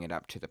nervous to bring it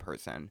up to the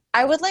person.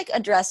 I would like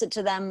address it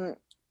to them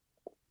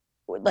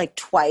like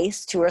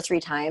twice, 2 or 3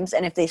 times,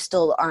 and if they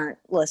still aren't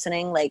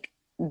listening, like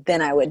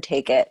then I would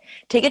take it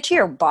to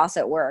your boss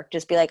at work.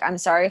 Just be like, I'm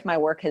sorry if my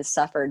work has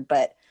suffered,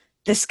 but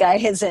this guy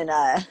isn't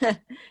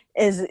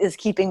is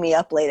keeping me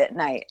up late at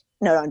night.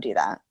 No, don't do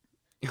that.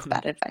 It's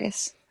bad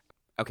advice.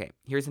 Okay,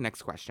 here's the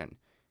next question.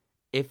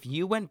 If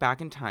you went back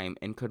in time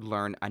and could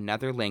learn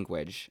another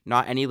language,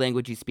 not any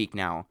language you speak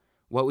now,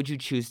 what would you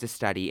choose to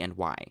study and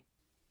why?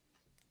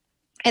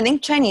 I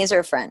think Chinese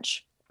or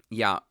French.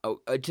 Yeah,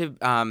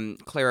 to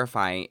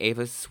clarify,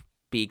 Ava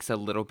speaks a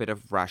little bit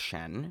of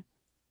Russian.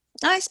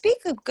 I speak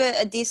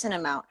a decent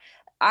amount.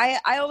 I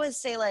always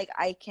say like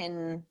I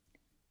can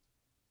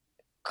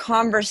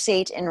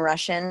conversate in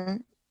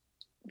Russian,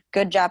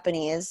 good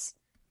Japanese,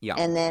 Yeah,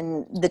 and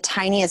then the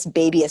tiniest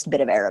babyest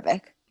bit of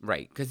Arabic.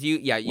 right. Because you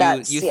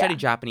Yeah. studied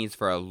Japanese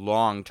for a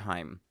long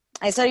time.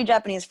 I studied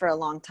Japanese for a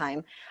long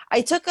time.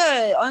 I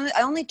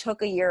only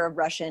took a year of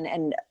Russian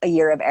and a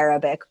year of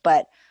Arabic,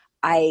 but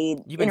I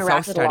You've been interacted a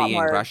lot self-studying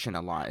more. Russian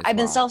a lot as I've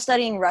been well.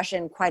 self-studying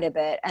Russian quite a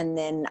bit, and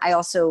then I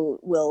also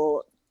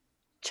will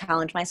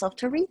challenge myself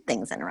to read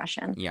things in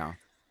Russian, Yeah.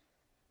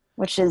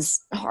 which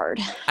is hard.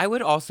 I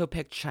would also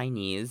pick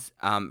Chinese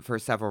for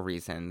several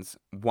reasons.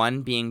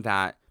 One being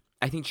that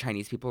I think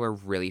Chinese people are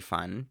really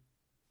fun.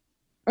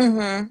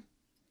 Hmm.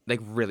 Like,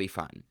 really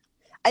fun.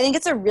 I think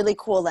it's a really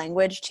cool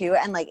language too,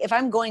 and like if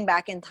I'm going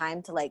back in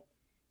time to like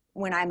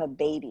when I'm a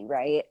baby,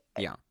 right?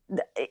 Yeah.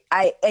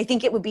 I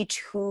think it would be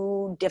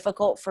too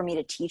difficult for me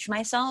to teach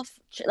myself.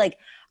 Like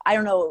I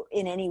don't know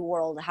in any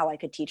world how I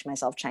could teach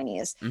myself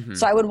Chinese. Hmm.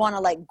 So I would want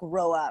to like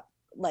grow up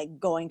like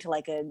going to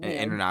like a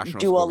International school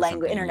dual or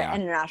language something, yeah.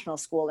 international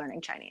school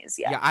learning Chinese.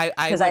 Yeah. Yeah,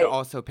 I 'Cause would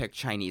also pick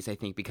Chinese, I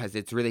think, because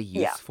it's really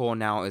Yeah. useful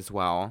now as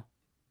well.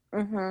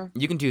 Hmm.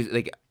 You can do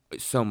like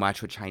so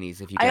much with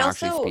Chinese if you I can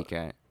actually also speak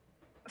it.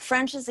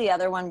 French is the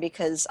other one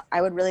because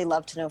I would really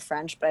love to know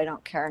French, but I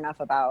don't care enough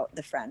about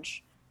the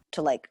French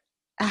to like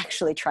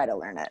actually try to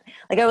learn it.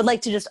 Like I would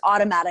like to just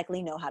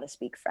automatically know how to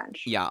speak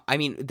French. Yeah, I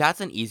mean,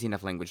 that's an easy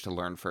enough language to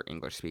learn for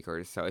English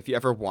speakers. So if you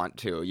ever want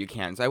to, you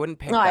can. So I wouldn't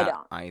pick No, I that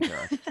don't.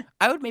 either.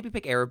 I would maybe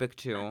pick Arabic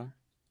too.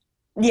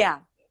 Yeah.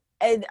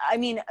 And, I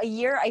mean, a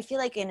year, I feel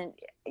like in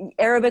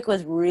Arabic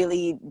was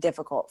really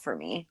difficult for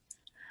me.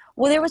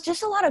 Well, there was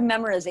just a lot of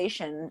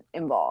memorization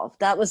involved.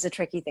 That was the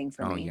tricky thing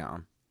for Oh, me. yeah.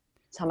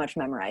 It's how much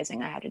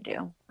memorizing I had to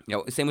do.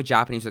 Same with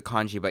Japanese with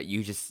kanji, but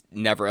you just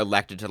never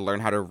elected to learn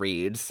how to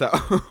read. So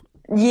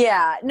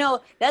Yeah.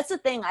 No, that's the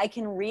thing. I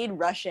can read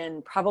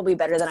Russian probably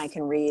better than I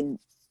can read,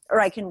 or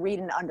I can read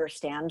and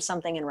understand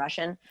something in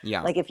Russian.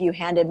 yeah, Like if you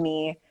handed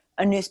me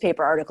a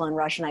newspaper article in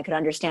Russian, I could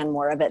understand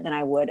more of it than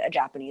I would a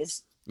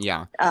Japanese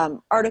yeah.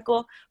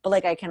 article. But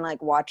like I can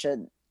like watch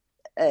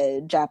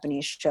a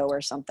Japanese show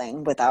or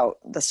something without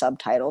the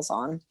subtitles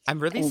on I'm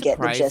really and get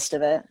the gist surprised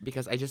of it.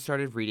 because I just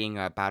started reading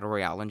Battle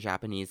Royale in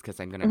Japanese because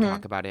I'm going to Hmm.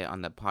 talk about it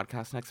on the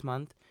podcast next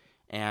month.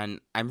 And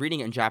I'm reading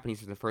it in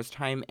Japanese for the first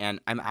time, and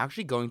I'm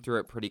actually going through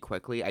it pretty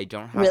quickly. I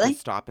don't have to Really?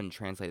 stop and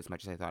translate as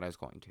much as I thought I was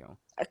going to.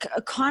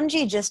 A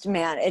kanji just,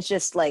 man, it's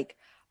just like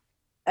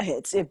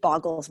it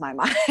boggles my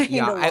mind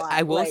Yeah, a lot.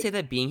 I will say Like,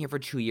 that being here for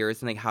 2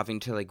 years and like having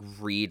to like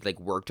read like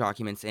work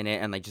documents in it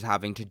and like just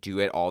having to do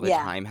it all the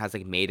yeah, time has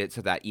like made it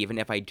so that even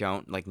if I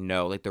don't like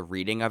know like the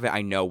reading of it,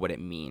 I know what it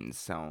means.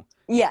 So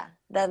yeah,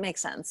 that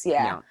makes sense.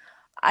 Yeah. yeah,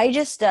 I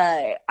just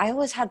I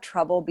always have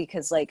trouble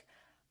because like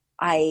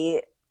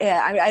I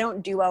yeah, I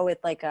don't do well with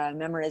like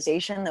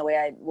memorization. The way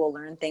I will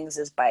learn things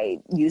is by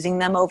using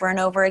them over and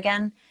over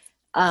again,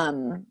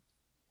 um,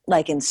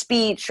 like in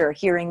speech or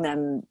hearing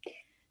them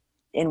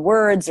in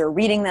words or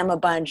reading them a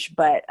bunch,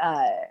 but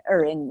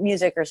or in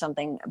music or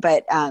something.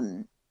 But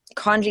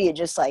kanji, it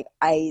just like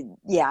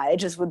it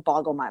just would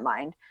boggle my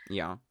mind.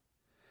 yeah.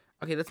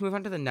 Okay, let's move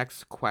on to the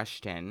next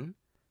question.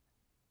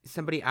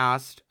 Somebody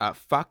asked,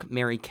 "Fuck,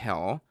 Mary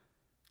kill,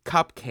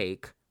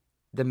 Cupcake,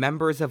 the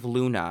members of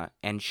Luna,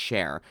 and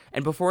Cher."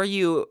 And before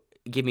you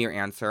give me your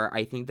answer,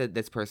 I think that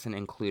this person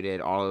included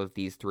all of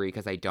these three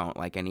because I don't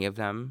like any of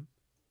them,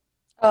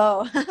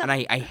 Oh, and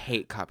I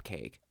hate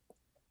Cupcake.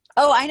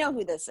 oh, I know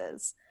who this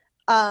is.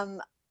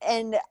 Um,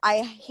 and I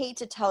hate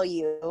to tell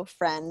you,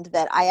 friend,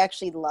 that I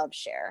actually love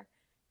Cher.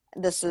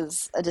 This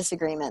is a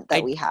disagreement that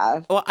I we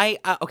have. well,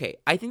 okay.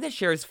 I think that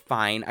Cher is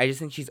fine. I just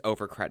think she's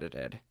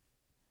overcredited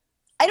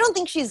I don't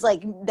think she's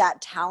like that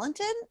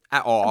talented,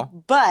 at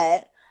all.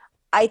 but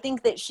I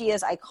think that she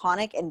is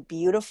iconic and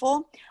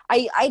beautiful.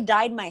 I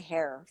dyed my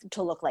hair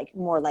to look like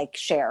more like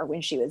Cher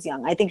when she was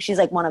young. I think she's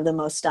like one of the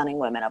most stunning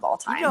women of all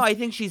You know, time. I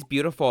think she's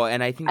beautiful,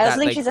 and I think I also that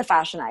think like she's a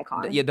fashion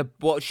icon. yeah, the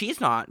well,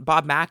 she's not.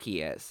 Bob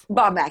Mackie is.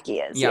 Bob Mackie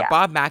is, Yeah, yeah.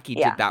 Bob Mackie did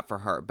Yeah. that for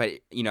her, but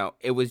you know,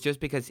 it was just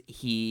because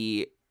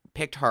he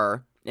picked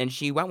her and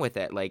she went with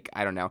it. Like,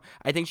 I don't know.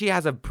 I think she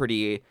has a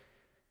pretty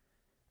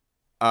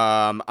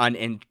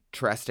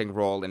uninteresting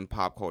role in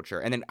pop culture.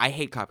 And then I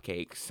hate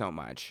Cupcake so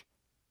much.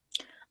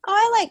 Oh,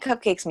 I like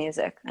Cupcake's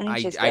music. I think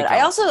she's I good.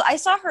 don't. I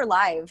saw her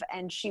live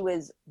and she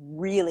was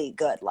really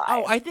good live.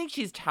 Oh, I think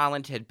she's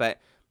talented, but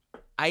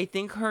I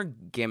think her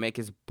gimmick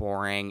is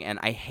boring and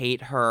I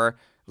hate her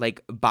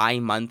like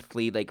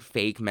bi-monthly like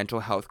fake mental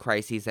health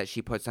crises that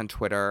she puts on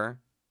Twitter.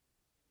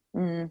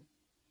 Mm.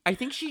 I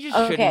think she just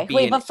Okay, shouldn't be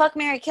wait, in. but fuck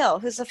Mary Kill.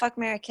 Who's the fuck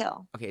Mary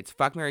Kill? Okay, it's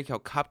Fuck, Marry, Kill,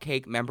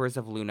 Cupcake, members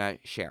of Luna,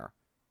 Cher.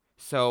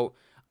 So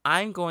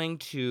I'm going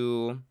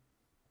to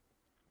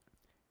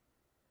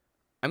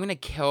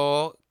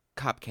kill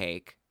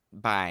Cupcake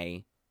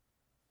by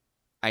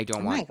I Oh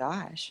don't my want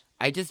gosh.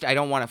 I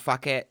don't want to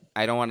fuck it.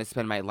 I don't want to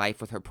spend my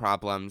life with her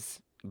problems.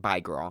 Bye,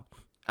 girl.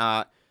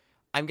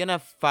 I'm gonna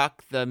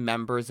fuck the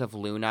members of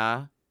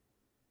Luna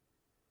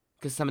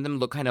because some of them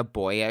look kind of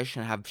boyish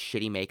and have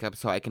shitty makeup,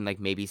 so I can like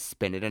maybe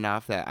spin it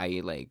enough that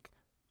I like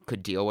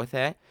could deal with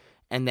it.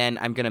 And then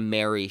I'm gonna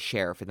marry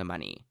Cher for the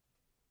money.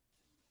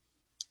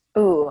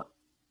 Ooh,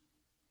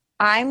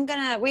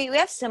 we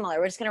have similar.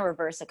 We're just gonna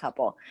reverse a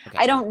couple. Okay.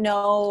 I don't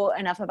know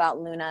enough about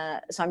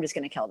Luna, so I'm just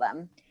gonna kill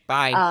them.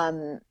 Bye.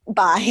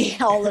 Bye,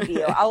 all of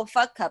you. I'll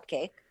fuck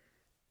Cupcake.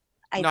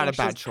 I Not think a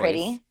bad she's choice.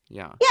 pretty.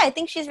 Yeah. Yeah, I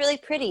think she's really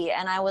pretty,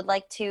 and I would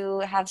like to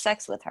have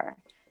sex with her.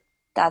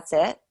 That's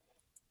it.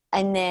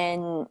 And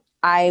then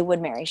I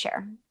would marry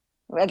Cher.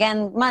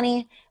 Again,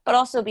 money, but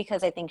also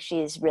because I think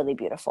she's really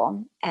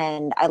beautiful.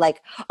 And I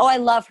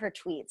love her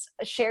tweets.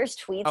 Cher's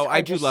tweets Oh, are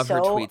I do just love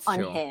her so tweets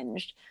too.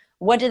 unhinged.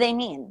 What do they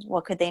mean?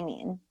 What could they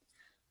mean?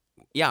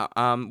 Yeah.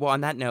 Well,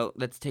 on that note,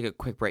 let's take a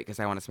quick break because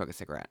I want to smoke a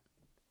cigarette.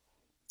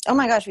 Oh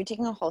my gosh, we're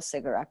taking a whole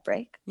cigarette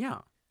break. Yeah.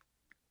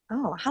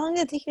 Oh, how long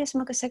did it take you to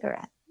smoke a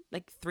cigarette?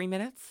 Like 3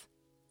 minutes.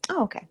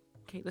 Oh, okay.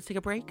 Okay, let's take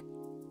a break.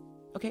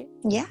 Okay.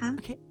 Yeah.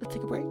 Okay, let's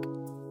take a break.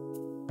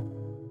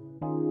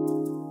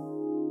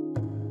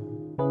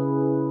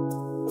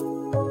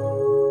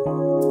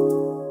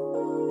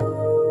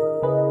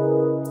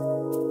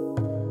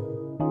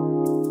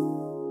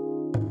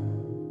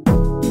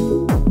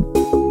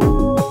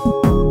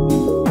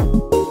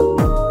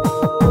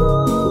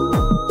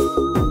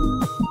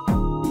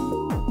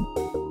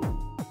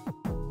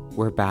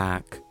 We're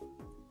back.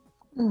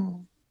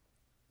 Mm.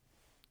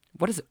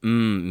 What does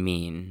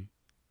mean?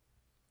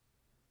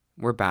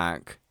 We're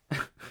back.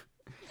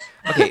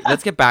 Okay,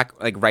 let's get back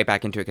right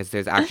back into it because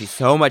there's actually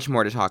so much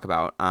more to talk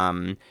about.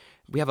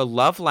 We have a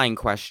love line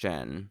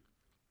question.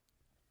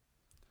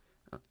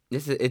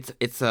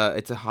 It's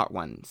a hot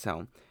one.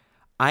 So,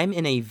 I'm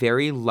in a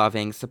very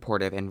loving,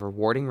 supportive, and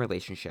rewarding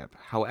relationship.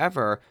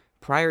 However,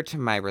 prior to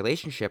my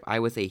relationship, I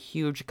was a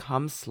huge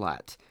cum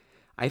slut.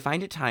 I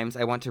find at times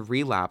I want to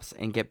relapse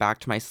and get back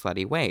to my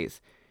slutty ways.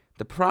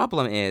 The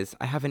problem is,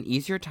 I have an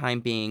easier time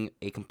being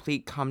a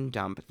complete cum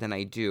dump than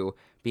I do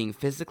being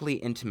physically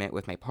intimate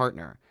with my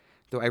partner.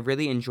 Though I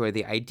really enjoy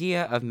the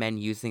idea of men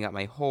using up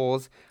my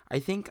holes, I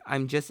think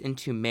I'm just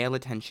into male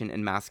attention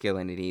and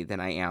masculinity than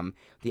I am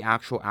the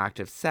actual act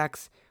of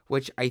sex,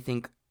 which I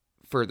think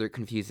further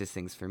confuses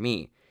things for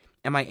me.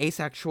 Am I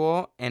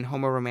asexual and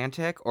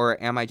homoromantic,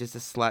 or am I just a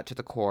slut to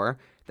the core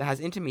that has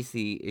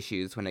intimacy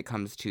issues when it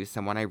comes to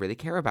someone I really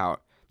care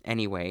about?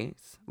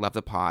 Anyways, love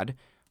the pod.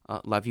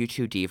 Love you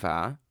too,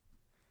 diva.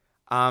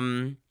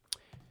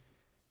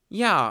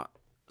 Yeah.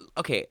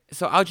 Okay,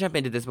 so I'll jump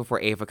into this before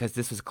Ava because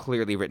this was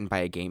clearly written by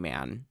a gay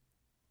man.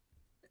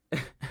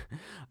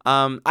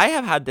 I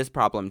have had this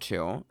problem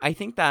too. I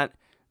think that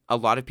a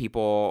lot of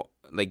people,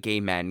 like gay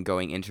men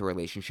going into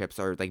relationships,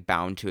 are like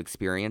bound to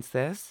experience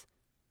this.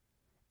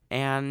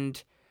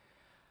 And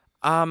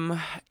um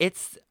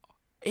it's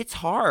it's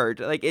hard.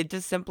 Like it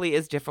just simply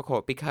is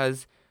difficult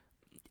because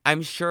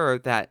I'm sure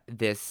that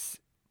this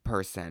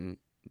person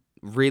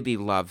really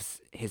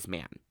loves his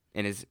man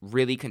and is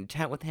really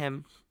content with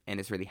him and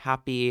is really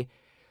happy.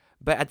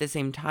 But at the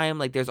same time,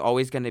 like there's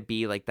always going to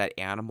be like that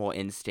animal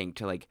instinct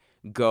to like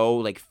go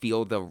like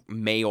feel the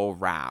male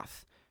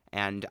wrath.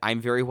 And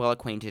I'm very well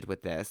acquainted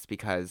with this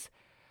because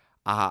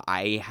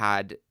I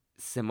had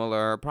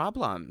similar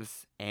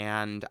problems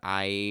and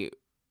I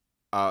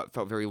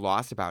felt very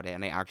lost about it.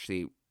 And I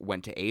actually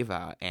went to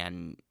Ava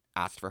and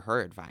asked for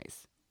her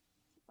advice.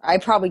 I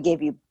probably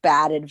gave you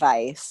bad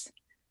advice.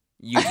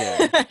 You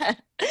did.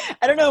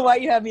 I don't know why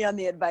you have me on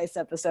the advice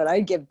episode.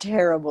 I give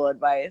terrible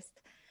advice.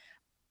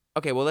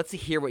 Okay, well, let's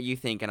hear what you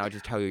think, and I'll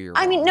just tell you you're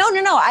I mean,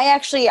 wrong. no.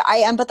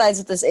 I empathize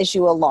with this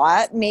issue a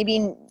lot.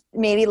 Maybe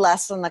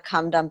less than the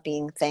cum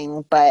dumping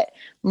thing, but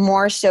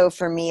more so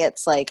for me,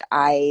 it's like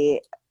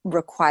I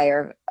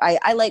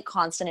like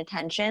constant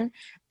attention,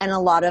 and a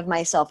lot of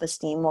my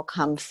self-esteem will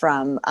come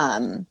from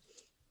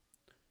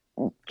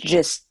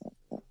just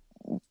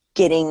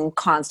getting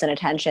constant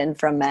attention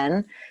from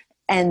men.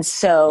 And Yeah.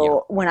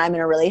 so when I'm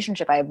in a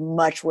relationship, I have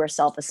much worse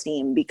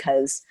self-esteem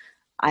because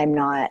I'm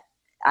not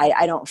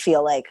I don't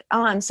feel like,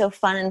 oh, I'm so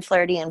fun and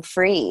flirty and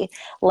free.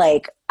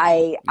 Like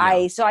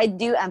Yeah. so I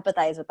do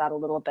empathize with that a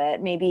little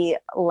bit, maybe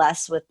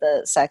less with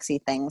the sexy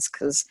things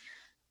because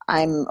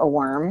I'm a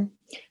worm.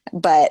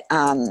 But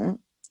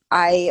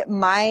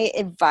my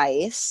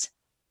advice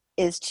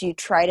is to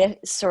try to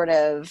sort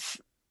of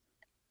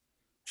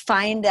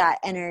find that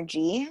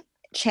energy,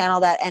 channel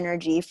that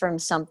energy from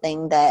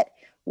something that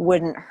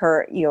wouldn't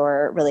hurt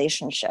your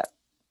relationship.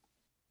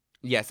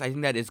 Yes, I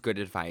think that is good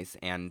advice,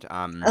 and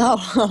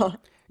Oh,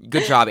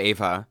 good job,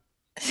 Ava.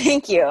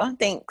 thank you.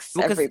 Thanks,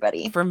 Well, because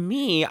everybody. for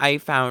me, I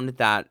found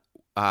that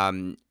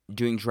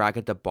doing drag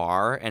at the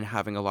bar and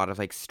having a lot of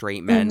like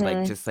straight men like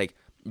Hmm. just like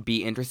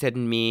be interested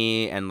in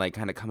me and like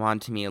kind of come on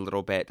to me a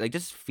little bit, like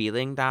just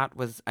feeling that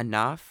was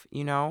enough,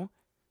 you know?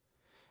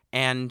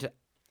 And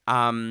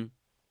um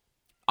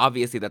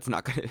obviously that's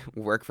not going to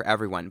work for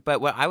everyone,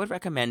 but what I would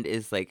recommend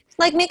is like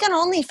Like make an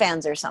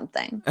OnlyFans or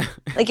something.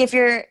 Like if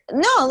you're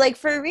no, like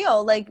for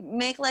real, like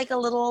make like a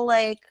little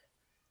like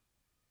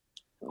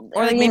or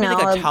or like maybe like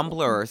a Tumblr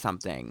or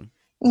something.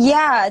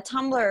 yeah, a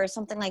Tumblr or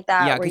something like Yeah,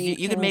 that where because you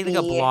you could can make like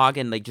a be blog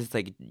and like just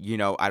like, you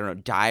know, I don't know,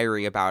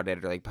 diary about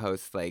it or like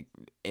post like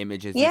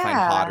images you find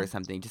hot yeah. or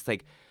something. Just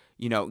like,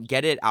 you know,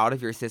 get it out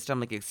of your system,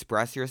 like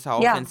express yourself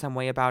in Yeah. some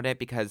way about it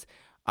because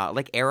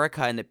like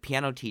Erica and the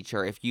piano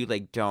teacher, if you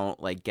like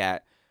don't like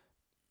get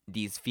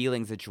these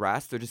feelings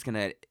addressed, they're just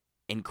gonna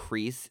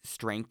increase,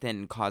 strengthen,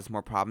 and cause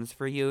more problems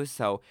for you.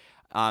 So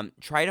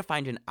try to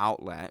find an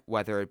outlet,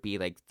 whether it be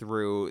like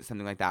through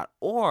something like that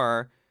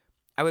or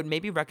I would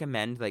maybe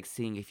recommend like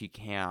seeing if you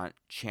can't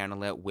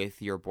channel it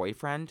with your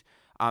boyfriend.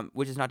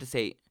 Which is not to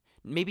say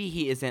maybe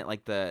he isn't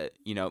like the,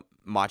 you know,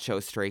 macho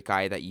straight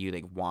guy that you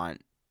like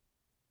want,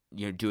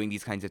 you know, doing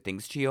these kinds of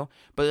things to you.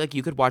 But like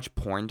you could watch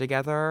porn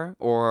together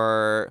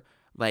or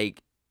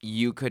like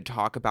you could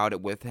talk about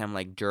it with him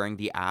like during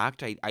the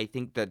act. I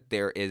think that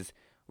there is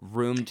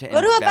room to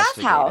Go to a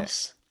investigate it.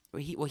 bathhouse.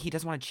 He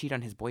doesn't want to cheat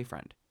on his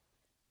boyfriend.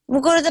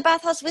 We'll go to the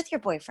bathhouse with your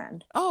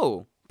boyfriend.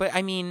 Oh, but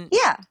I mean,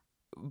 Yeah.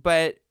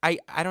 but I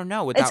don't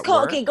know. Would It's that cool.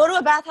 work? Okay, go to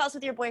a bathhouse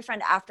with your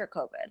boyfriend after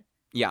COVID.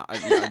 Yeah,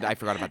 I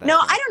forgot about that No,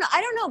 too.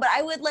 I don't know, but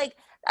I would like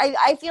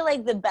I feel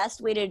like the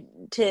best way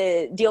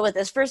to deal with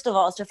this, first of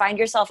all, is to find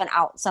yourself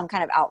some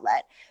kind of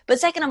outlet. But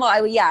second of all,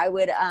 I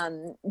would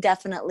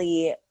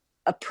definitely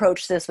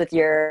approach this with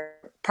your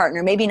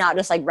partner. Maybe not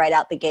just like right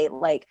out the gate,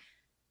 like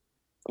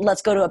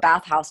let's go to a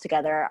bathhouse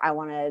together. I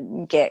want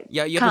to get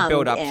Yeah, you have to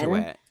build cummed up to in.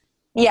 it.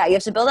 Yeah, you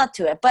have to build up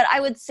to it. But I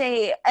would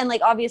say, and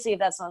like obviously, if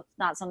that's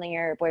not something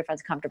your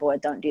boyfriend's comfortable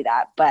with, don't do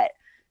that. But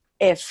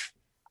if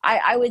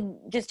I would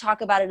just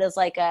talk about it as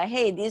like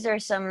hey, these are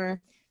some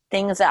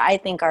things that I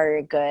think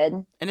are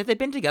good. And if they've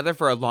been together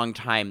for a long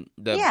time,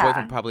 the boyfriend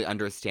Yeah. probably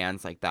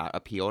understands like that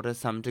appeal to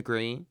some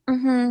degree.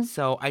 Mm-hmm.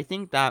 So I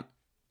think that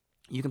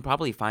you can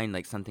probably find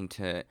like something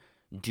to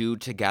do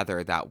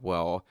together that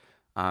will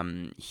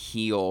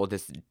heal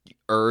this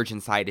urge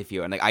inside of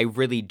you. And like I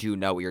really do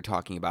know what you're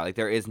talking about. Like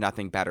there is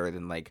nothing better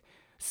than like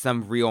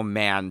some real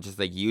man just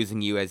like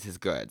using you as his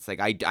goods. Like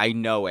I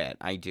know it.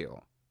 I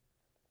do.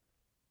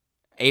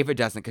 Ava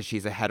doesn't because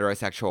she's a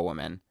heterosexual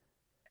woman.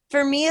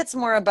 For me, it's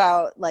more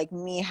about like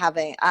me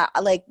having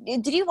like.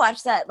 Did you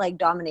watch that like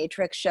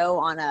dominatrix show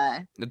on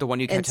a The one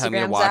you kept telling me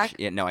to Instagram, watch? Zach?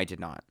 Yeah, no, I did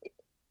not.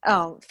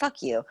 Oh,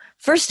 fuck you.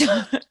 First,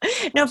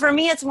 no, for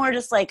me, it's more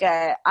just like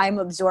I'm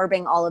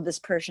absorbing all of this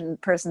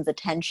person's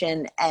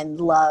attention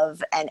and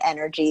love and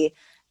energy.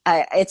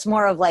 It's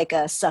more of like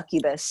a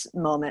succubus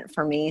moment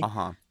for me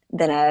Uh-huh.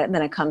 than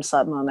a cum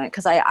slut moment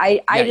because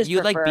I Yeah, just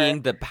you like prefer.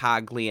 being the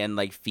Paglian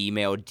like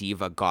female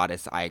diva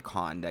goddess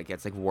icon that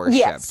gets like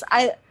Yes,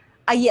 worshipped.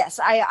 Yes,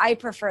 I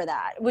prefer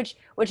that, which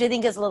I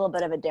think is a little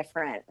bit of a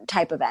different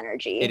type of It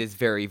energy. is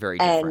very, very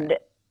different.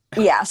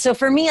 And yeah, so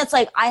for me, it's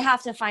like I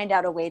have to find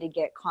out a way to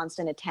get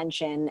constant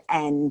attention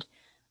and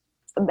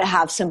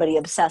have somebody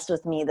obsessed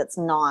with me that's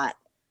not,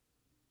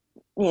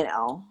 you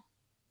know,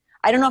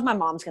 I don't know if my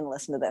mom's going to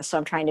listen to this, so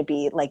I'm trying to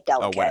be like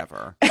Oh, delicate.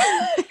 whatever.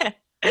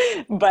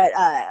 But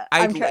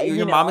I'm trying,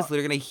 Your mom is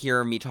literally gonna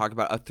hear me talk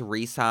about a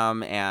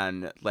threesome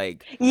and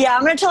like yeah,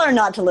 I'm going to tell her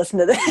not to listen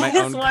to my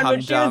this own one, cum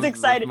but she was dump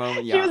excited. moment.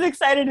 She Yeah. was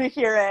excited to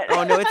hear it.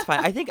 Oh no, it's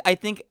fine.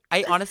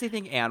 I honestly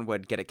think Anne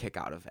would get a kick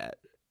out of it.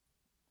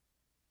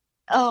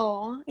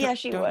 Oh, yeah,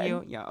 she Don't would.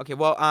 you? Yeah. Okay.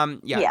 Well,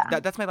 yeah. Yeah.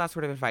 That's my last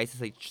word of advice. Is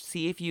like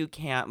see if you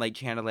can't like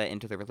channel it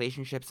into the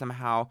relationship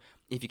somehow.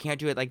 If you can't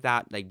do it like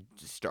that, like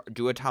just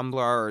do a Tumblr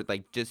or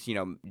like just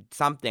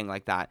something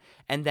like that.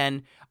 And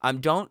then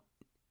don't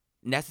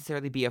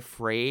necessarily be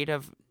afraid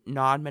of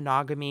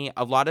non-monogamy.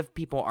 A lot of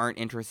people aren't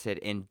interested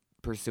in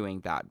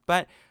pursuing that,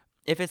 but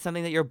if it's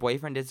something that your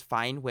boyfriend is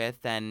fine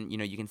with, then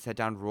you can set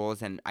down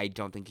rules, and I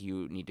don't think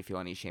you need to feel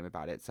any shame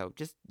about it. So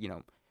just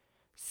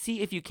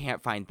see if you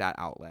can't find that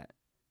outlet.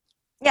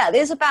 Yeah,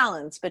 there's a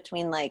balance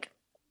between the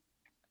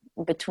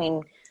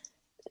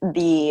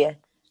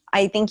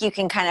I think you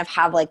can kind of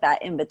have like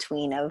that in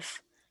between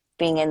of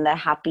being in the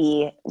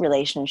happy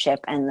relationship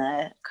and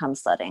the cum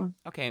sledding.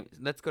 Okay,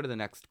 let's go to the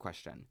next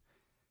question.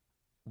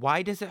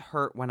 Why does it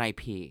hurt when I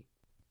pee?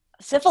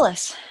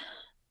 Syphilis.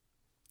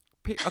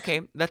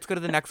 Okay, let's go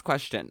to the next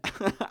question.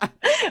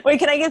 Wait,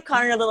 can I give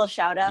Connor a little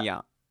shout out?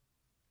 Yeah.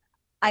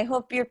 I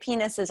hope your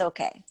penis is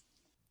okay.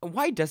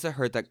 Why does it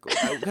hurt that?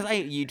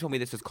 Because you told me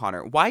this was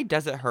Connor. Why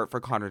does it hurt for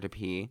Connor to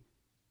pee?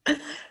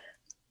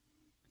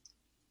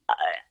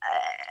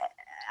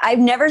 I've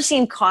never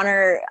seen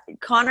Connor.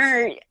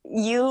 Connor,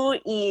 you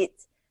eat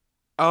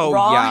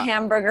raw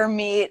hamburger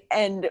meat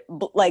and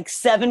like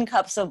 7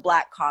 cups of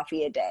black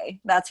coffee a day.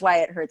 That's why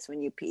it hurts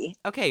when you pee.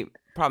 Okay,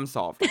 problem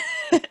solved.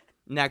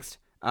 Next,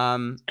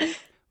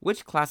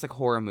 which classic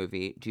horror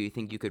movie do you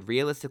think you could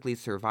realistically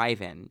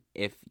survive in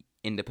if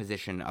in the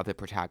position of the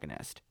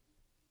protagonist?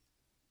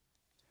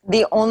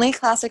 The only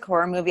classic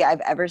horror movie I've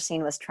ever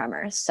seen was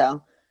Tremors.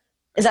 So,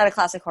 is that a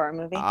classic horror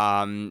movie?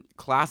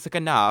 Classic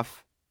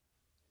enough.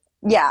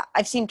 Yeah,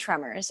 I've seen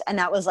Tremors, and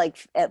that was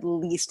like at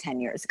least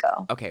 10 years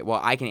ago. Okay, well,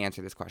 I can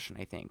answer this question,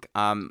 I think.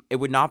 It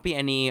would not be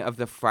any of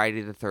the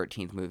Friday the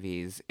 13th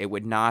movies. It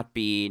would not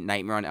be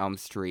Nightmare on Elm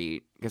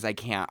Street, because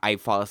I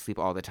fall asleep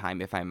all the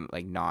time if I'm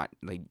like not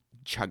like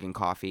chugging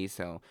coffee.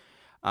 So,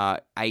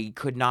 I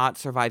could not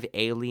survive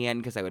Alien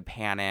because I would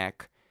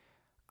panic.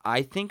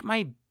 I think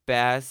my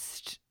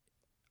best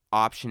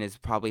option is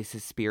probably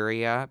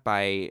Suspiria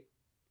by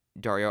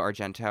Dario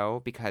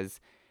Argento, because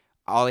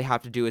all I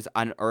have to do is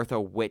unearth a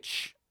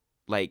witch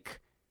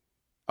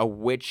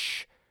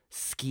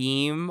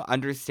scheme,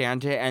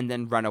 understand it, and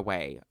then run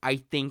away. I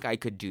think I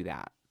could do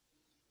that.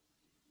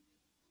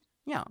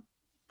 Yeah.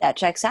 That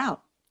checks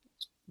out.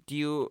 Do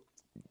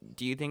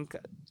you think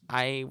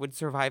I would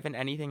survive in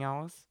anything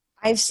else?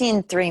 I've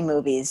seen 3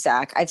 movies,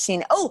 Zach. I've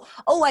seen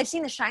I've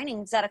seen The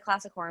Shining. Is that a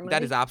classic horror movie?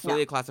 That is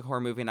absolutely a classic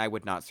horror movie, and I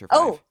would not survive.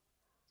 Oh,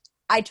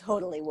 I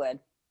totally would.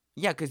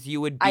 Yeah, because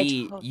you would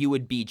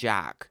be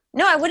Jack.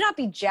 No, I would not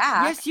be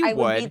Jack. Yes, you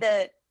would.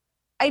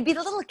 I'd be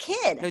the little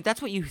kid. No,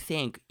 that's what you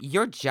think.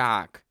 You're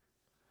Jack.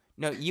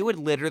 No, you would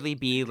literally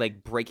be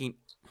like breaking.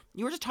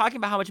 You were just talking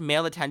about how much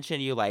male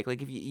attention you like.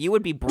 Like if you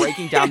would be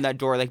breaking down that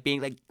door, like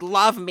being like,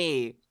 "Love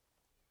me."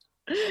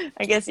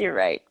 I guess you're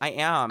right. I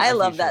am. I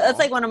love that. That's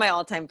like one of my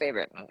all-time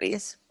favorite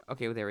movies.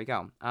 Okay, well, there we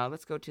go.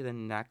 Let's go to the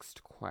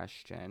next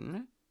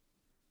question.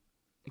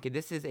 Okay,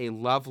 this is a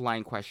love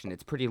line question.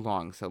 It's pretty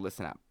long, so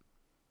listen up.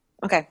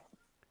 Okay.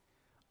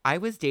 I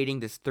was dating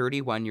this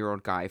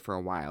 31-year-old guy for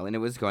a while, and it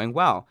was going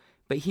well.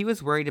 But he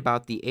was worried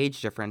about the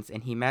age difference,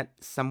 and he met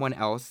someone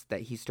else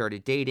that he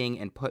started dating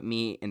and put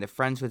me in the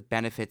friends with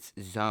benefits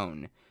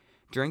zone.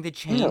 During the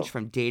change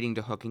from dating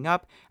to hooking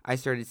up, I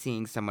started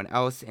seeing someone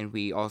else, and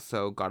we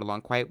also got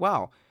along quite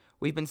well.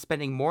 We've been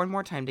spending more and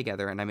more time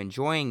together, and I'm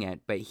enjoying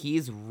it, but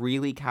he's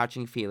really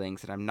catching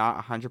feelings, and I'm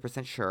not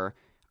 100% sure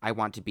I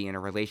want to be in a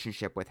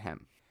relationship with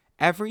him.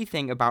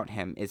 Everything about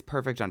him is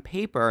perfect on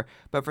paper,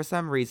 but for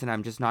some reason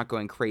I'm just not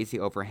going crazy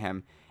over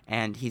him,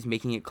 and he's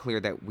making it clear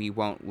that we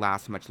won't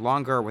last much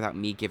longer without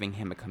me giving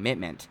him a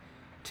commitment.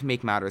 To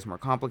make matters more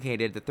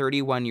complicated, the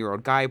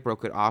 31-year-old guy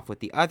broke it off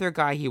with the other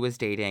guy he was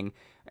dating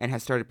and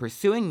has started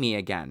pursuing me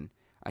again.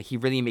 He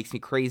really makes me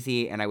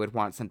crazy, and I would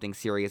want something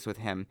serious with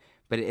him,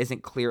 but it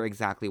isn't clear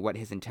exactly what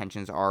his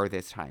intentions are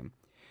this time.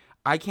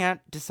 I can't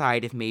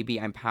decide if maybe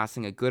I'm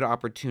passing a good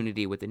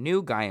opportunity with the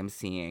new guy I'm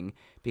seeing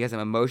because I'm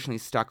emotionally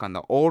stuck on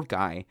the old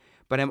guy,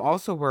 but I'm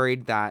also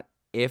worried that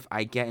if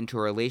I get into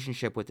a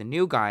relationship with the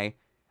new guy,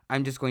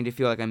 I'm just going to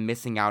feel like I'm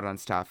missing out on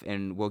stuff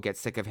and will get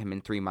sick of him in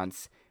 3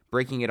 months,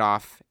 breaking it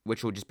off,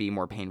 which will just be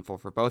more painful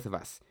for both of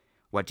us.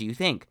 What do you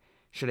think?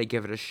 Should I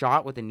give it a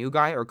shot with the new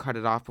guy or cut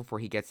it off before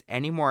he gets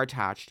any more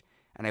attached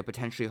and I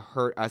potentially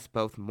hurt us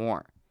both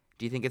more?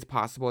 Do you think it's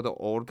possible the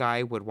old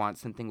guy would want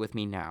something with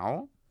me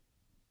now?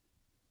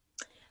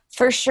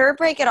 For sure,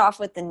 break it off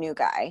with the new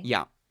guy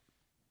Yeah.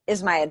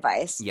 is my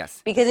advice.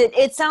 Yes. Because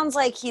it sounds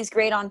like he's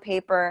great on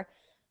paper,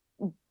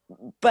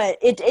 but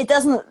it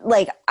doesn't,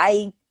 like,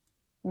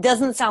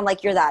 doesn't sound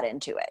like you're that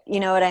into it. You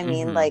know what I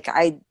mean? Mhm. Like,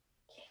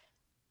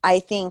 I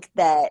think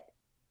that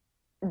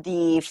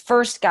the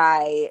first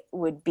guy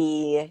would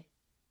be,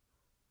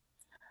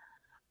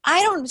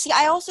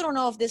 I also don't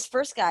know if this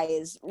first guy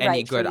is Any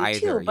right for good you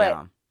either, too,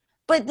 yeah.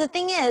 but the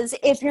thing is,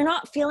 if you're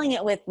not feeling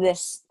it with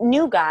this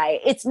new guy,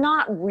 it's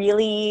not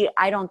really,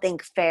 I don't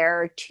think,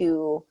 fair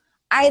to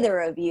either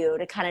of you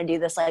to kind of do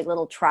this like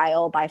little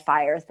trial by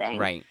fire thing.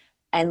 Right.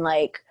 And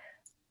like,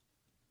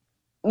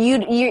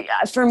 you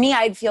for me,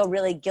 I'd feel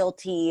really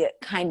guilty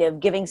kind of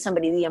giving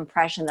somebody the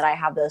impression that I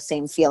have those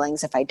same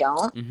feelings if I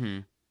don't. Mm-hmm.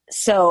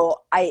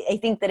 So I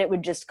think that it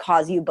would just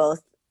cause you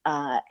both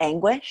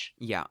anguish.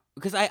 Yeah,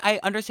 because I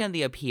understand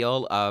the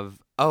appeal of,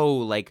 oh,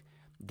 like,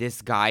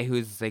 this guy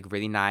who's, like,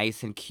 really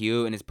nice and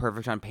cute and is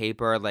perfect on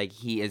paper, like,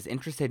 he is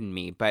interested in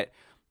me. But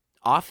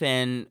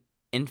often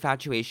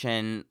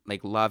infatuation,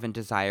 like, love and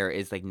desire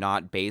is, like,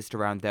 not based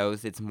around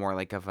those. It's more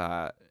like of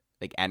a,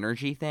 like,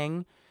 energy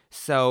thing.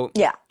 So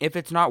Yeah. if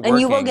it's not working,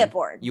 And you will get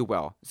bored. You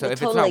will. So You'll if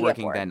totally it's not get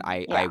working, bored. then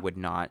I Yeah. would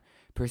not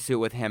pursue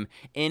with him.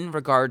 In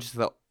regards to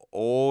the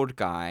old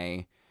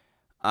guy,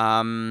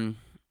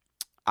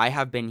 I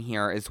have been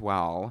here as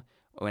well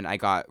when I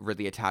got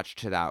really attached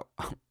to that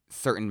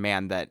certain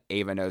man that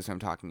Ava knows who I'm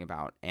talking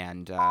about.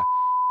 And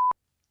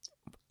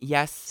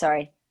yes.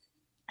 Sorry.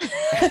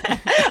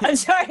 I'm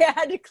sorry, I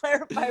had to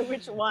clarify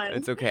which one.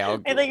 It's okay. I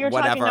thought you were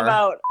whatever. talking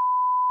about.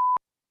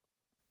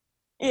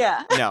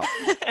 Yeah. No.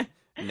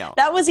 No.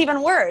 That was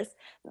even worse.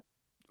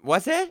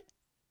 Was it?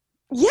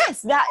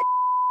 Yes, that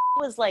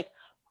was like,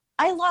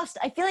 I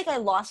feel like I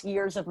lost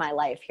years of my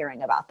life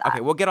hearing about that.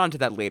 Okay, we'll get onto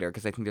that later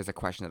because I think there's a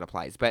question that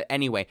applies. But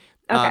anyway,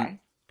 Okay.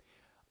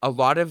 a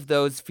lot of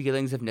those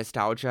feelings of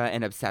nostalgia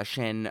and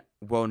obsession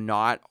will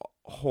not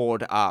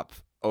hold up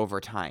over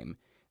time.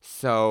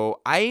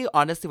 So I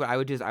honestly, what I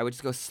would do is I would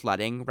just go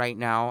sledding right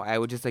now. I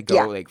would just like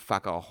go like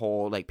fuck a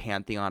whole like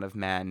pantheon of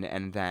men,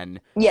 and then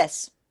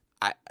Yes.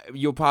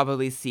 you'll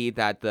probably see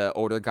that the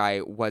older guy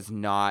was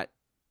not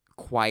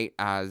quite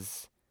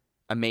as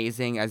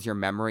amazing as your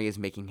memory is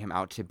making him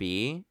out to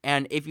be.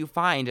 And if you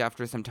find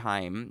after some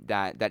time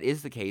that that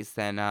is the case,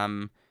 then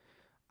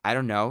I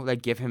don't know,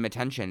 like, give him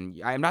attention.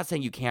 I'm not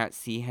saying you can't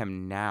see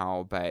him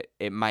now, but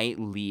it might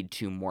lead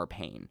to more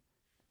pain.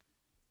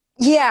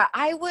 Yeah,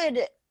 I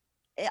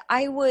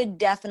would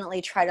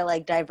definitely try to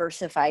like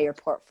diversify your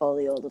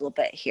portfolio a little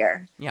bit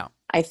here. Yeah.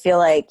 I feel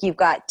like you've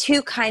got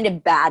two kind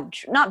of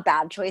not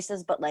bad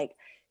choices, but like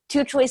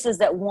two choices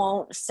that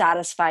won't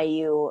satisfy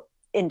you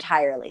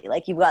entirely.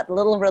 Like, you've got the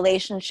little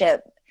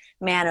relationship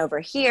man over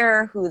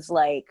here who's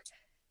like,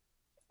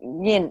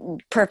 you know,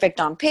 perfect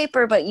on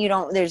paper, but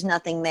there's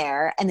nothing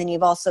there. And then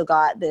you've also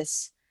got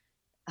this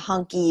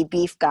hunky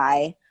beef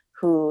guy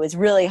who is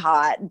really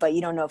hot, but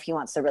you don't know if he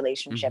wants the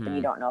relationship, and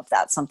you don't know if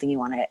that's something you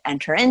want to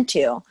enter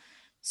into.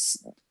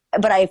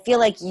 But I feel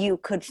like you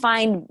could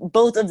find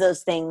both of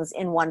those things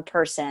in one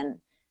person.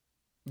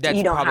 That's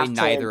you don't probably have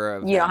neither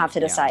of them. You don't have to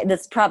decide.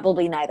 That's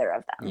probably neither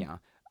of them. Yeah.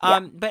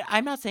 But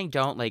I'm not saying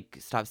don't like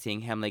stop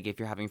seeing him. Like, if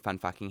you're having fun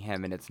fucking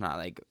him and it's not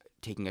like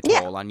taking a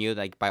toll on you,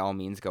 like, by all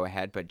means go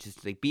ahead, but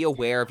just like be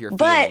aware of your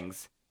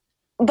feelings.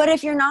 But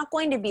if you're not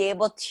going to be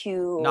able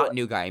to, not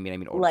new guy, I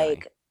mean old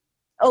like, guy.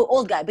 Oh,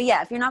 old guy. But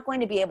yeah, if you're not going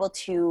to be able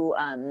to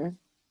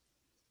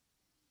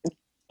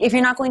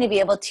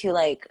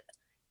like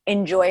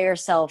enjoy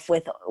yourself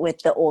with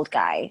the old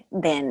guy,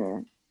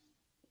 then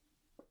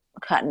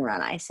cut and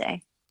run, I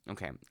say.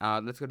 Okay,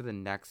 let's go to the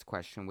next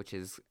question, which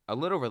is a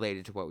little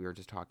related to what we were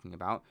just talking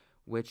about,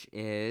 which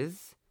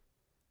is,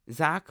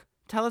 Zach,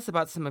 tell us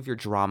about some of your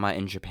drama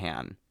in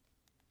Japan.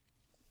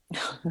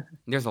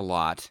 There's a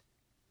lot.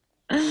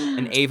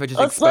 And Ava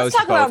just exposed let's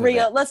talk both about of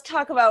Rio. it. Let's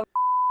talk about.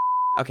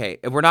 Okay,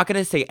 we're not going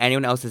to say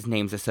anyone else's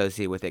names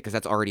associated with it because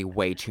that's already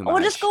way too much.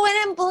 We'll just go in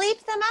and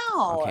bleep them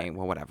out. Okay,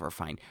 well, whatever,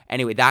 fine.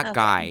 Anyway, that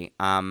guy,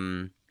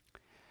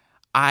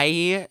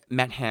 I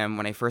met him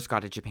when I first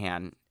got to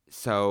Japan.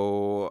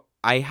 So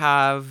I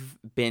had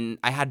been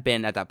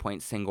at that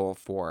point single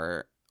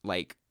for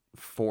like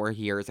 4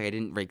 years. I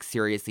didn't like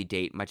seriously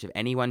date much of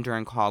anyone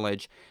during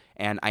college,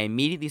 and I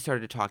immediately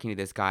started talking to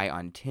this guy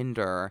on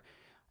Tinder,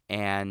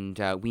 and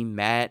we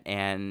met,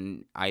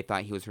 and I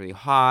thought he was really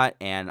hot,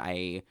 and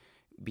I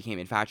became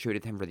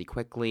infatuated with him really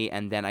quickly,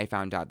 and then I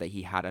found out that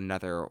he had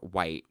another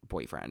white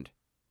boyfriend.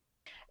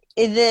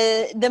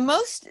 The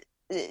most,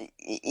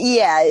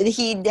 yeah,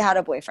 he had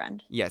a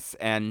boyfriend. Yes,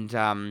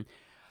 and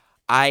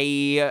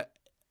I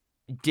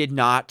did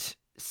not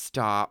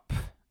stop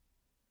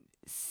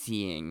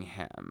seeing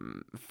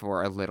him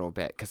for a little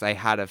bit because I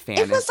had a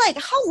fantasy. It was like,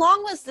 how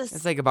long was this?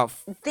 It's like about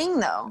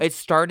thing though. It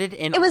started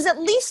in. It was at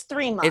least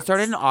 3 months. It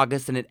started in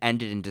August and it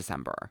ended in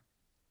December.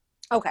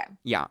 Okay.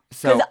 Yeah.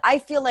 So because I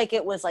feel like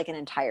it was like an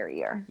entire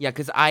year. Yeah,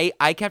 because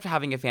I kept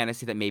having a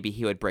fantasy that maybe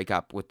he would break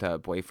up with the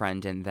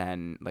boyfriend and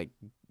then like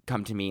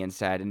come to me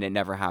instead, and it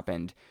never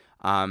happened.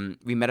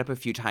 We met up a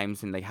few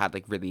times and they had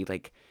like really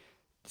like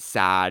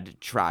sad,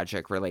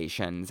 tragic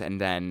relations, and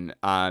then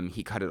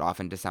he cut it off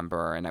in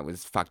December, and I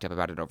was fucked up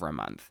about it over a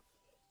month.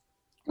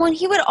 Well, and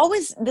he would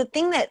always, the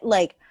thing that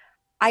like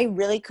I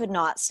really could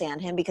not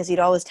stand him because he'd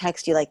always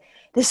text you like,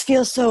 "This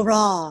feels so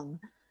wrong,"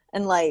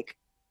 and like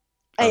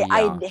Oh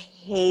I yeah.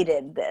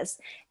 hated this.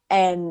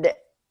 And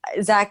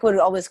Zach would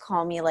always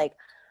call me like,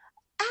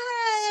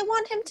 I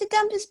want him to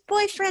dump his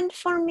boyfriend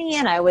for me.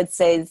 And I would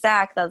say,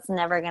 Zach, that's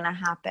never going to Yeah,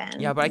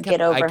 happen. but Get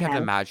I over kept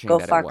him. imagining Go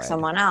that it fuck would.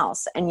 someone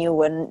else. And you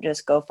wouldn't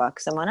just go fuck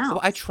someone Well,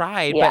 I else.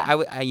 tried, but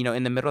Yeah. you know,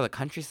 in the middle of the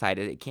countryside,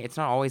 it's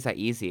not always that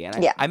easy.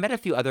 And Yeah. I met a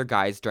few other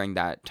guys during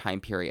that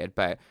time period,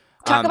 but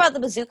Talk um, about the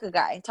bazooka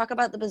guy. Talk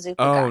about the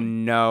bazooka oh guy.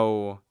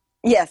 no,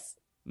 Yes.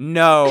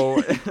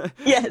 no.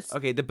 Yes.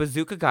 Okay, the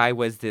bazooka guy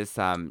was this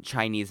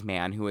Chinese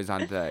man who was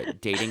on the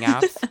dating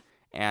apps,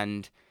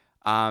 and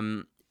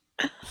um,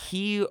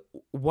 he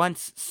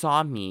once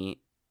saw me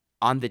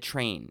on the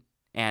train,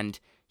 and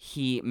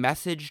he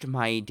messaged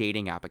my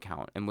dating app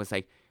account and was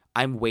like,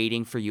 "I'm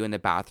waiting for you in the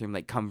bathroom,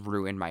 like come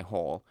ruin my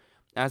hole."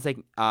 And I was like,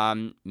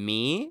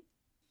 me?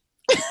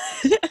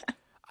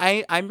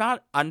 I'm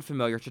not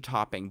unfamiliar to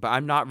topping, but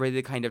I'm not really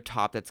the kind of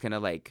top that's gonna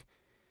like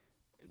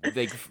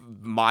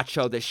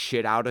macho the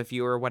shit out of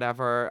you or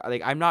whatever.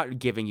 Like I'm not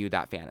giving you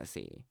that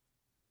fantasy.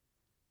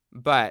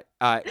 But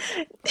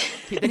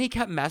then he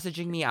kept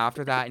messaging me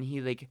after that, and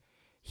he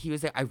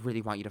was like, "I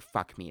really want you to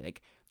fuck me,"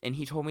 like, and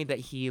he told me that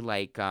he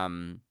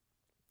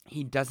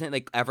doesn't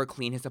like ever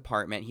clean his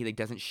apartment. He like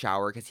doesn't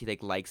shower because he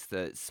like likes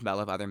the smell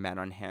of other men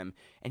on him.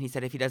 And he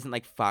said if he doesn't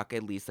like fuck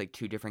at least like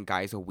two different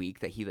guys a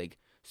week, that he like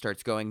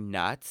starts going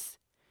nuts.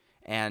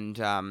 And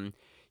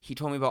he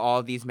told me about all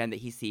of these men that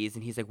he sees,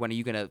 and he's like, when are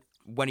you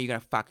gonna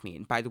fuck me?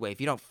 And by the way,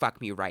 if you don't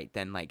fuck me right,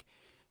 then like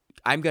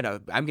I'm gonna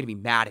be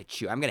mad at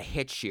you. I'm gonna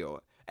hit you.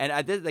 And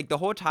I did like the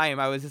whole time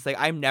I was just like,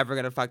 I'm never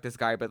gonna fuck this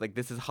guy, but like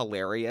this is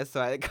hilarious. So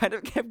I kind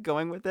of kept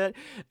going with it.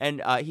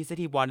 And he said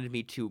he wanted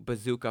me to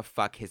bazooka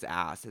fuck his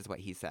ass, is what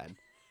he said.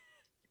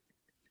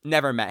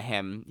 Never met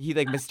him. He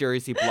like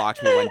mysteriously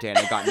blocked me one day, and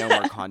I got no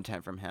more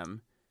content from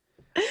him.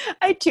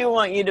 I too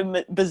want you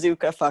to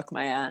bazooka fuck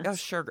my Oh ass.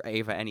 sure,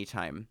 Ava,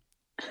 anytime.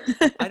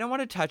 I don't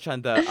want to touch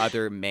on the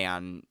other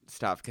man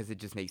stuff because it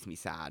just makes me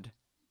sad.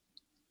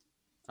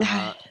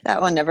 Uh,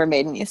 That one never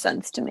made any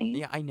sense to me.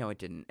 yeah, I know it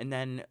didn't. And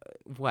then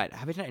what?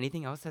 Have I done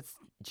anything else that's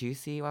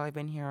juicy while I've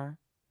been here?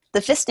 The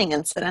fisting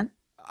incident.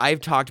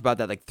 I've talked about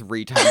that like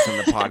 3 times on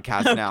the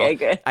podcast now. Okay,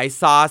 good. I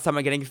saw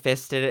someone getting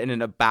fisted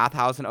in a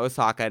bathhouse in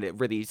Osaka, and it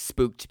really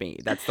spooked me.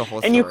 That's the whole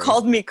story. And you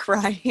called me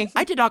crying.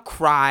 I did not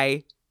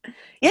cry.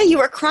 Yeah, you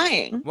were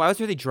crying. Well, I was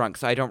really drunk,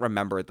 so I don't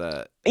remember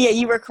the. Yeah,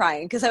 you were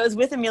crying because I was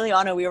with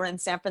Emiliano. We were in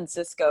San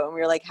Francisco and we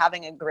were like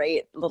having a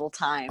great little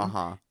time.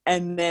 Uh-huh.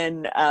 And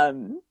then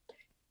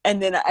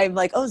I'm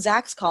like, oh,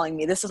 Zach's calling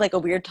me. This is like a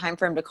weird time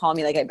for him to call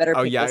me. Like, I better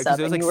Oh pick yeah, this because up.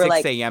 it was And like you were 6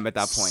 like a.m. at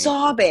that point.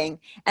 sobbing,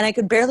 and I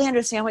could barely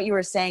understand what you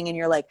were saying. And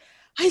you're like,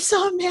 I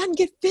saw a man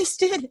get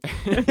fisted.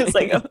 And I was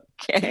like,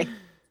 okay.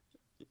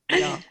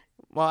 Yeah.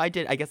 Well, I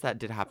did. I guess that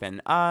did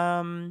happen.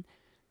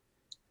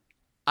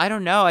 I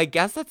don't know. I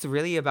guess that's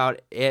really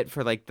about it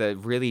for like the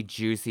really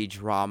juicy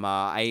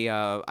drama.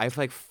 I've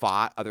like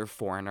fought other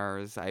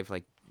foreigners. I've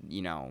like,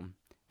 you know,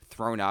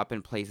 thrown up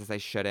in places I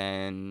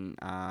shouldn't.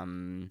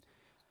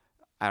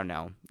 I don't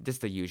know,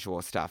 just the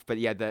usual stuff. But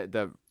yeah,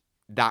 the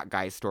that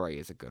guy's story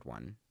is a good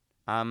one.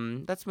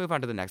 Let's move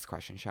on to the next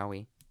question, shall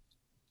we?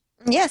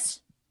 Yes.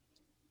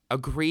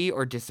 Agree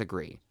or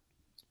disagree?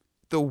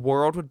 The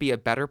world would be a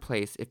better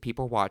place if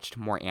people watched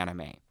more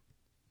anime.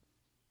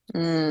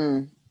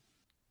 Mm,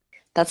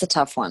 that's a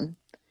tough one.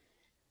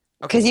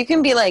 Okay. Because you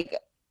can be like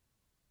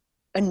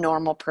a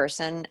normal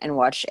person and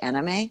watch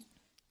anime,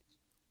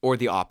 Or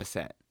the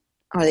opposite.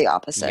 or the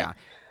opposite. Yeah.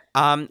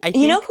 I think,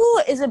 You know who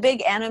is a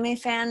big anime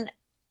fan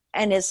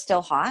and is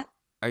still hot?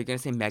 are you gonna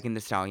say Megan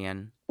the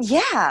Stallion?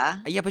 Yeah.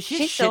 Yeah, but she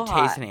has She's shit so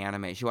taste hot. in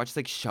anime. She watches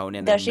like Shonen,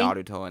 like Does she?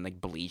 Naruto, and like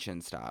Bleach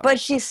and stuff. But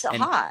she's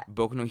And hot.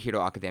 Boku no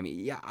Hero Academia.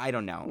 Yeah, I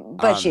don't know.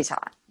 But she's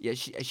hot. Yeah,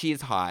 she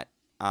is hot.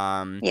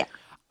 Yeah.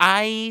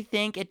 I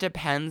think it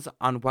depends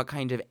on what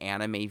kind of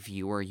anime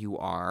viewer you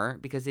are,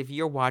 because if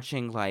you're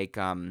watching like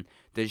the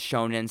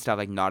shonen stuff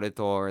like Naruto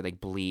or like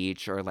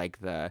Bleach or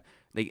like the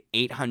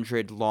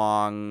 800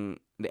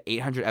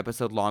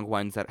 episode long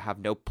ones that have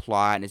no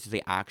plot and it's just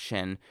the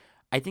action,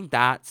 I think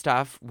that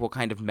stuff will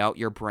kind of melt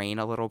your brain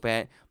a little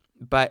bit.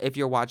 But if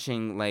you're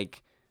watching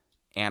like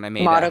anime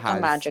that Madoka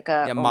has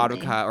Magica yeah, only.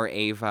 Madoka or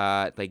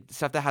Ava, like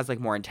stuff that has like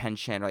more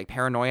intention, or like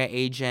Paranoia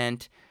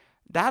Agent,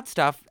 that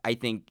stuff I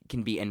think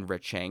can be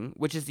enriching,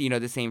 which is, you know,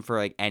 the same for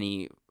like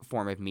any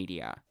form of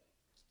media.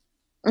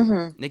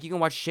 Mm-hmm. Like you can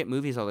watch shit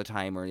movies all the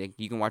time, or like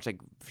you can watch like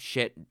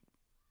shit,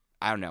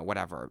 I don't know,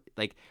 whatever.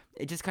 Like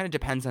it just kind of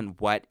depends on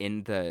what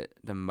in the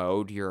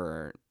mode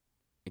you're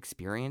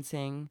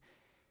experiencing.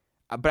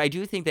 But I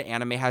do think that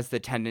anime has the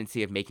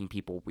tendency of making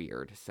people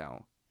weird.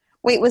 So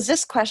Wait, was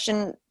this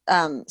question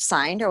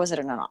signed or was it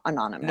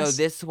anonymous? no,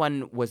 this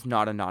one was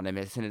not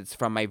anonymous, and it's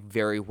from my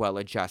very well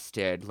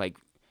adjusted, like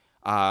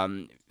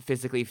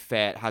physically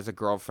fit, has a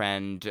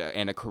girlfriend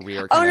and a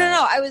career, Oh kind no,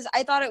 of. no,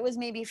 I thought it was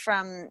maybe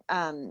from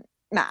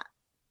Matt.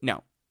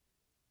 No.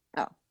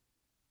 Oh.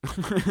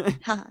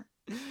 Haha.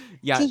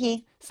 Yeah.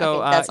 Teehee.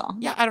 So Okay, that's all.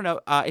 yeah, I don't know.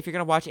 If you're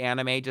gonna watch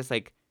anime, just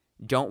like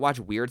don't watch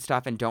weird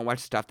stuff and don't watch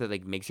stuff that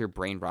like makes your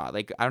brain rot.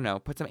 Like I don't know,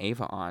 put some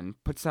Ava on,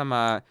 put some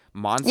Yeah,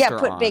 Monster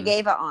put Big on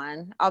Ava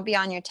on. I'll be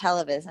on your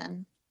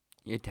television.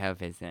 your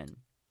television.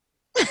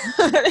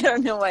 I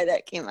don't know why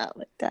that came out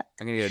like that.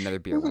 I'm gonna get another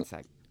beer one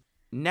sec.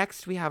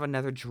 Next, we have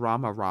another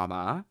drama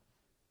rama.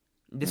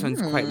 This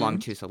one's quite long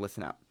Mm. too, so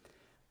listen up.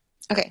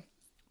 Okay.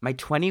 My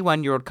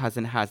 21-year-old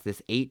cousin has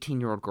this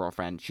 18-year-old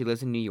girlfriend. She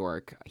lives in New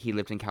York. He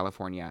lived in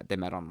California. They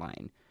met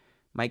online.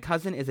 My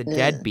cousin is a Ugh.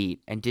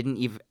 deadbeat and didn't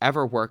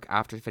ever work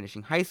after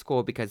finishing high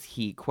school because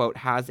he, quote,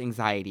 has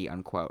anxiety,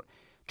 unquote.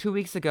 2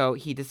 weeks ago,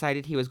 he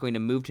decided he was going to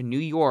move to New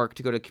York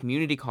to go to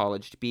community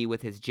college to be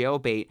with his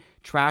jailbait,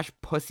 trash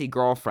pussy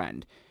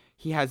girlfriend.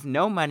 He has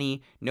no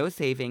money, no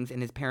savings,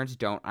 and his parents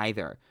don't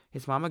either.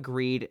 His mom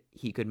agreed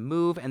he could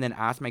move and then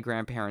asked my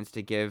grandparents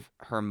to give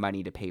her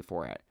money to pay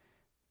for it.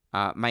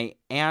 My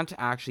aunt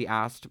actually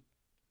asked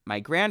my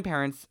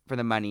grandparents for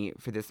the money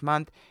for this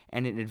month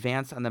and in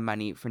advance on the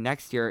money for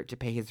next year to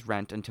pay his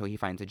rent until he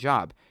finds a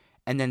job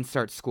and then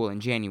starts school in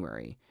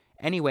January.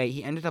 Anyway,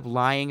 he ended up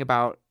lying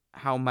about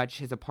how much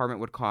his apartment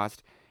would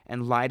cost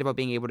and lied about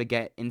being able to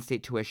get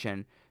in-state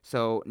tuition.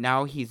 So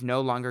now he's no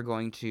longer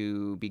going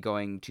to be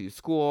going to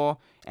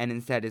school and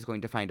instead is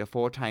going to find a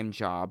full-time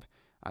job.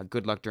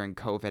 Good luck during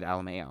COVID,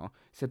 LMAO.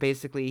 So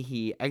basically,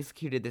 he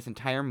executed this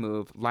entire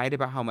move, lied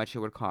about how much it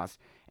would cost,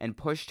 and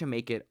pushed to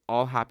make it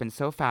all happen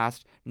so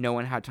fast no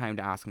one had time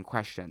to ask him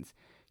questions.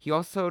 He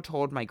also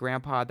told my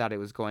grandpa that it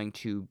was going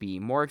to be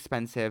more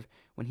expensive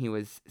when he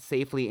was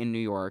safely in New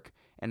York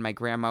and my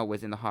grandma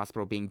was in the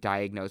hospital being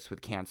diagnosed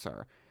with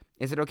cancer.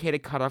 Is it okay to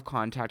cut off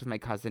contact with my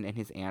cousin and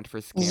his aunt for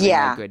scamming my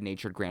Yeah. good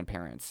natured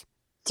grandparents?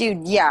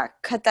 Dude, yeah,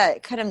 cut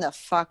him the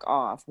fuck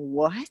off.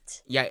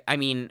 What? Yeah, I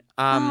mean,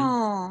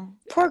 Oh,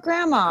 poor I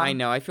grandma.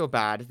 know, I feel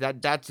bad.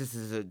 That just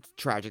is a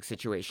tragic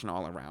situation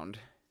all around.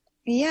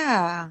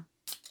 Yeah.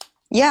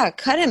 Yeah,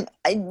 cut him.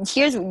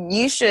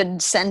 You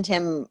should send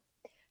him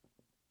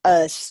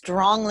a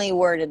strongly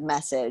worded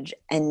message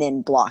and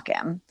then block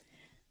him.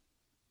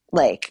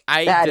 Like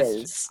I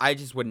just I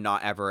just would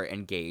not ever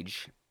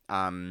engage.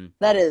 Um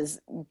that is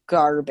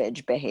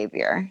garbage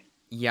behavior.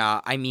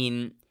 yeah, I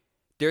mean,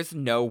 there's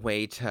no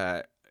way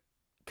to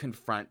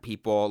confront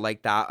people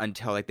like that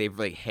until like they've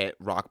like hit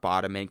rock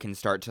bottom and can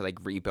start to like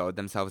rebuild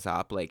themselves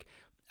up. Like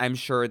I'm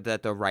sure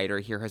that the writer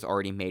here has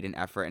already made an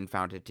effort and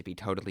found it to be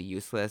totally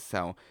useless,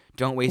 so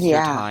don't waste your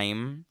Yeah.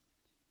 time.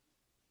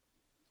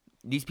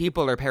 These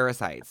people are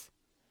parasites.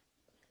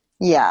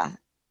 Yeah.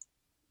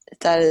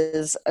 That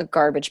is a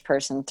garbage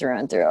person through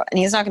and through. And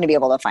he's not going to be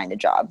able to find a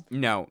job.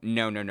 No,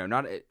 no, no, no.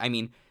 Not I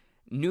mean,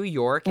 New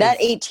York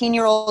That is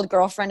 18-year-old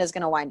girlfriend is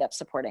going to wind up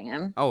supporting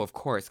him. oh, of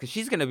course, because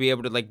she's gonna be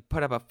able to like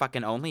put up a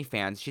fucking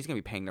OnlyFans. She's gonna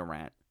be paying the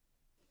rent.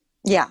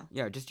 Yeah.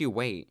 Yeah, just you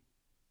wait.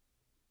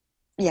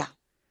 Yeah.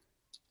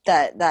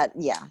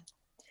 Yeah.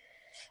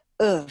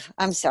 Ugh,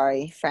 I'm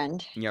sorry,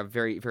 friend. Yeah,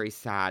 very, very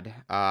sad.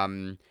 I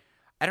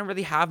don't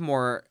really have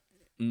more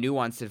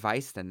nuanced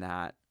advice than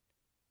that.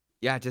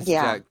 Yeah, just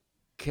Yeah.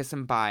 kiss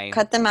him bye.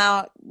 Cut them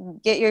out.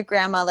 Get your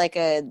grandma like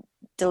a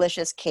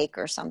delicious cake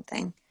or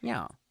something.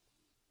 Yeah.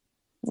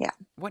 Yeah.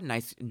 What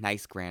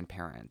nice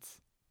grandparents.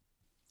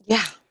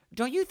 Yeah.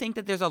 Don't you think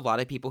that there's a lot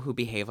of people who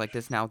behave like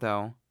this now,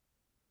 though?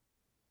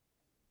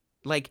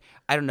 Like,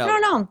 I don't I know.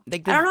 don't know.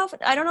 Like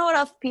I don't know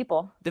enough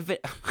people. the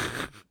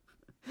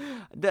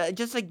the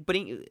just like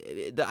putting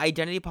the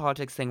identity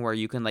politics thing where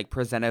you can like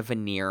present a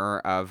veneer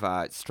of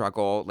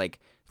struggle like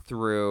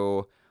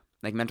through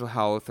like mental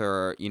health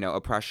or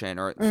oppression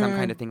or some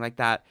kind Mm, of thing like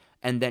that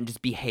and then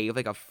just behave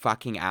like a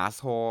fucking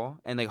asshole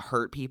and like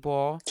hurt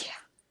people. yeah.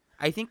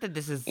 I think that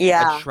this is a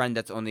Yeah. trend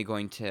that's only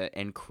going to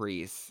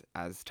increase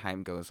as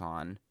time goes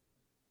on.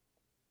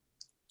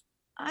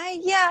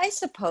 I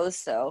suppose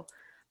so.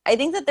 I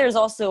think that there's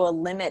also a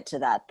limit to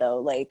that though.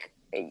 Like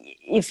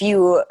if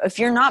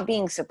you're not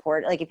being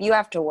supported, like if you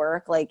have to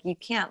work, like you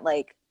can't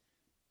like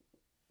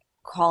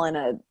call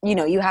in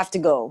you have to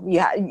go.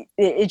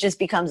 It just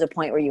becomes a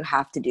point where you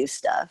have to do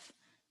stuff.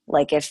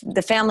 Like if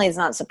the family is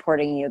not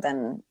supporting you,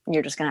 then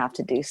you're just going to have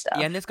to do Yeah, stuff.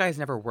 and this guy's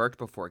never worked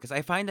before because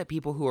I find that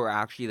people who are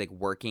actually like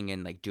working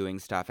and like doing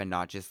stuff and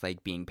not just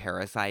like being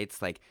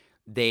parasites, like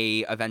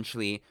they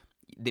eventually,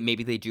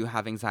 maybe they do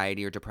have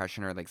anxiety or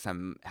depression or like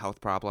some health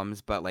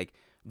problems, but like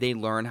they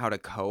learn how to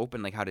cope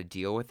and like how to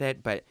deal with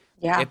it. But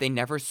Yeah. if they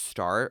never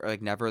start or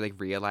like never like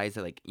realize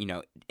that like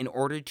in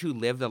order to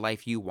live the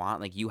life you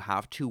want, like you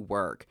have to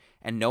work,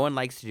 and no one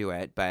likes to do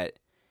it, but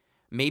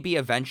maybe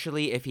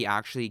eventually if he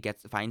actually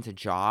finds a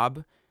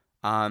job,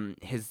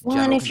 his Well,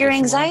 and general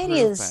condition will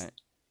improve. But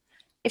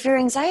if your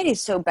anxiety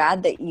is so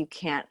bad that you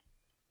can't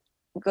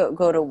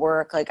go to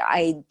work, like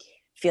I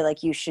feel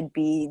like you should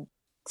be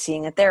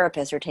seeing a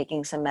therapist or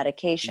taking some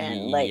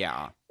medication. Like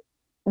yeah,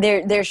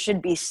 there should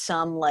be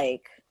some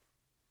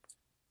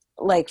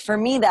like for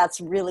me,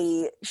 that's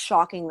really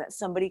shocking that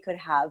somebody could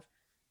have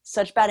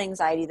such bad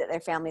anxiety that their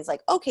family's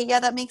like, okay, yeah,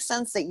 that makes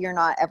sense that you're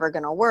not ever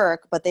going to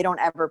work, but they don't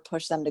ever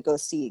push them to go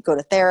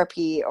to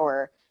therapy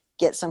or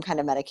get some kind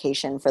of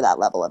medication for that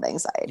level of Yeah,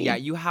 anxiety.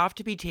 you have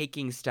to be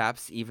taking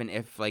steps even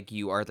if like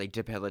you are like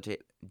debilitated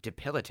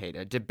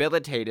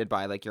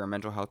by like your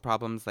mental health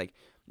problems. Like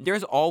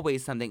there's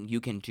always something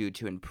you can do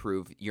to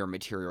improve your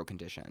material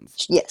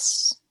conditions.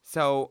 Yes.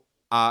 So,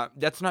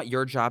 that's not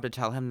your job to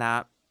tell him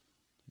that.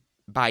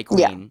 Bye,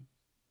 Yeah. queen.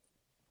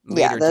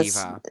 Yeah. Later, That's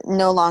diva.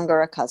 no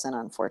longer a cousin,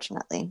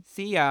 unfortunately.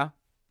 See ya.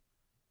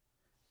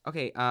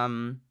 Okay,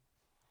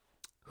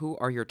 who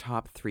are your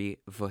top 3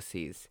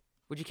 vussies?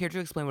 Would you care to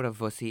explain what a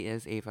vussie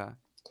is, Ava?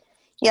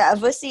 Yeah. A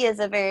vussy is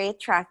a very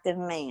attractive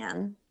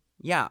man.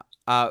 Yeah,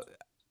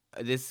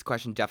 this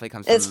question definitely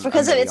comes It's from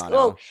because of it's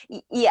Emiliano.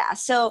 yeah.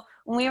 So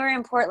when we were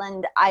in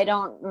Portland, I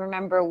don't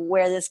remember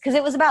where this because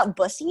it was about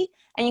bussy,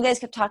 and you guys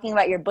kept talking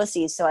about your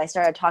bussies, so I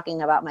started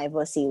talking about my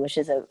bussy, which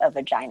is a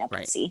vagina Right.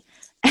 pussy,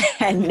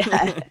 and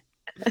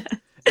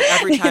And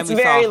every time it's we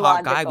saw a very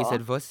hot guy, we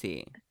said logical.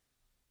 vussie.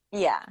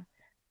 Yeah,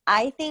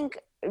 I think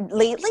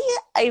lately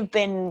I've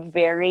been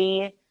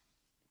very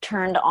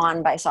turned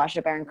on by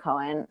Sacha Baron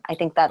Cohen. I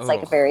think that's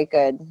like a Ugh. very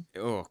good.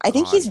 Oh, I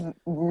think God. he's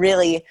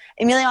really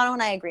Emiliano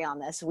and I agree on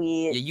this.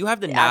 We Yeah, you have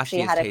the actually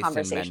nastiest had a taste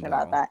in men, conversation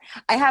about though. that.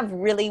 I have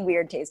really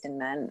weird taste in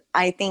men.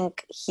 I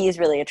think he's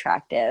really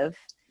attractive.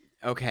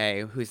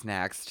 Okay, who's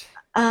next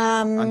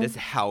on this Um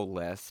hell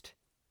list?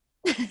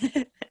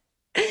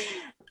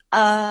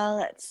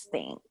 let's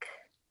think.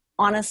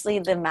 Honestly,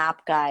 the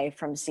map guy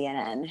from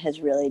CNN has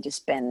really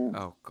just been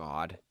Oh,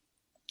 God.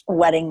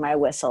 wetting my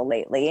whistle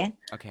lately. I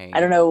Okay.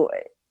 don't know.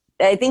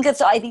 I think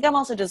I'm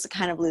also just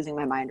kind of losing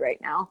my mind right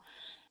now.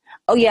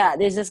 Oh yeah,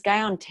 there's this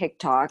guy on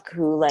TikTok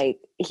who like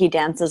he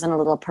dances in a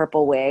little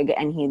purple wig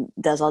and he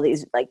does all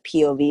these like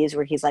POVs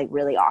where he's like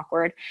really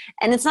awkward.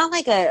 And it's not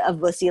like a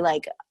wussy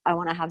like I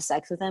want to have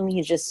sex with him.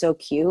 He's just so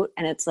cute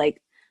and it's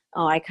like,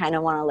 oh, I kind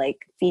of want to like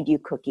feed you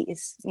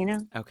cookies, you know?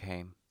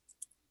 Okay.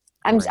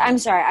 I'm Great.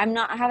 sorry. I'm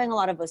not having a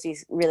lot of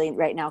wussies really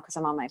right now because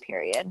I'm on my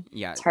period.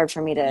 Yeah, It's hard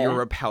for me you're to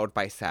repelled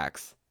by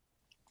sex.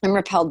 I'm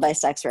repelled by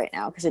sex right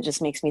now because it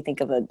just makes me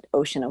think of an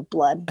ocean of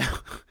blood.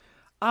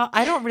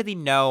 I don't really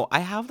know. I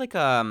have like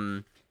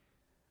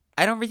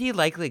I don't really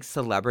like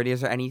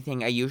celebrities or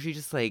anything. I usually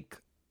just like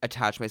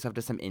attach myself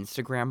to some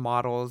Instagram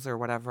models or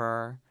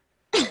whatever.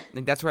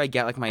 Like that's where I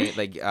get like my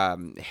like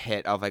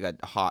hit of like a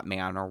hot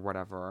man or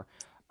whatever.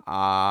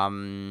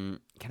 Can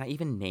I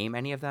even name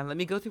any of them? Let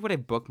me go through what I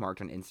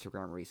bookmarked on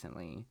Instagram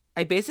recently.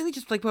 I basically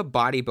just like put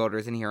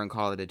bodybuilders in here and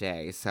call it a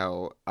day.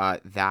 So,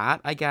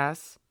 that I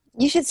guess.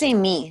 You should say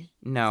me.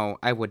 No,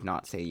 I would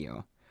not say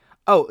you.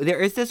 Oh, there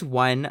is this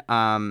one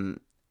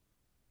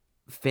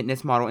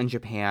fitness model in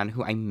Japan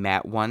who I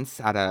met once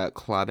at a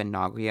club in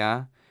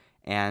Nagoya,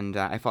 and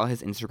I follow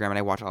his Instagram and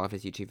I watch all of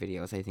his YouTube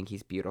videos. I think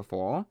he's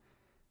beautiful.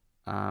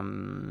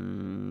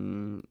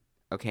 Um,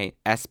 okay,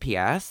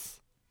 SPS,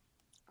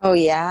 Oh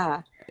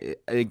yeah.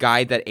 a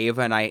guy that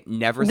Ava and I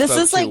never This spoke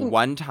is to like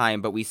one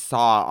time, but we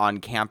saw on no,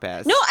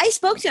 campus. I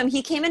spoke to him.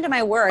 He came into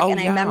my work Oh and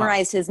I yeah,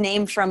 memorized his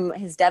name from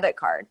his debit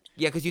card.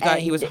 yeah, because you thought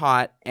he was And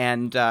hot,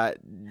 and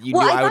you well, knew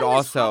I I would thought he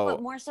was hot, but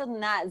also. more so than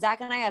that,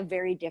 Zach and I have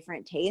very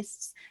different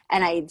tastes.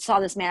 And I saw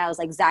this man, I was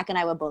like, Zach and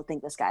I would both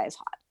think this guy is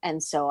hot.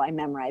 And so I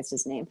memorized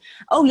his name.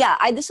 Oh yeah,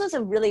 this was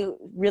a really,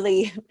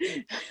 really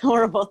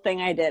horrible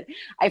thing I did.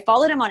 I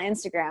followed him on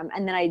Instagram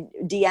and then I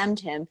DM'd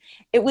him.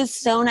 It was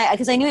so nice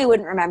because I knew he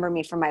wouldn't remember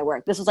me from my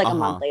work. This was like Uh a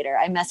month huh. later.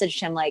 I messaged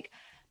him like,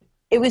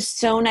 it was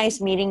so nice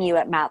meeting you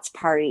at Matt's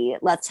party.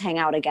 Let's hang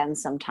out again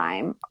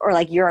sometime. Or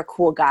like, you're a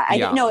cool guy. I didn't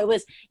Yeah. know it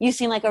was, you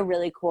seem like a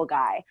really cool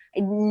guy.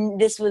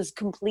 This was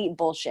complete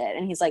bullshit.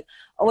 And he's like,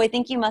 oh, I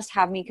think you must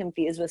have me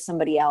confused with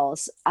somebody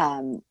else.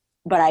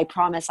 But I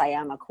promise I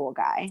am a cool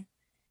guy.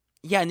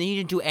 Yeah, and then you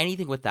didn't do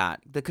anything with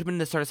that. That could have been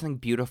the start of something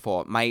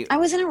beautiful. My I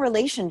was in a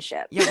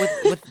relationship. Yeah,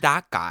 with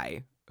that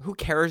guy. Who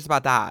cares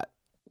about that?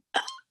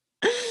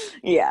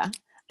 Yeah.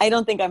 I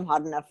don't think I'm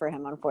hot enough for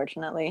him,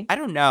 unfortunately. I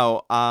don't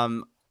know.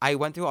 I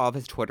went through all of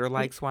his Twitter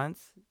likes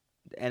once,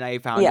 and I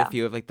found a Yeah.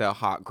 few of like the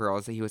hot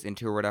girls that he was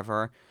into or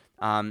whatever.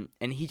 And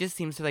he just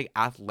seems to like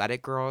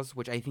athletic girls,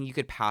 which I think you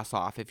could pass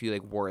off if you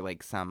like wore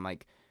like some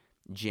like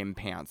gym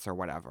pants or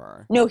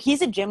whatever. No,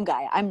 he's a gym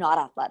guy. I'm not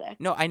athletic.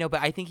 No, I know,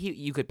 but I think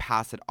you could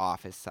pass it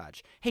off as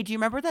such. Hey, do you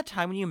remember that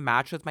time when you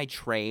matched with my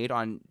trade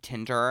on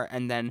Tinder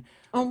and then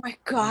Oh my we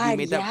God.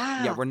 made that? Yeah,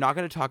 Yeah. we're not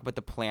going to talk about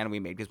the plan we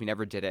made because we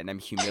never did it, and I'm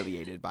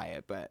humiliated by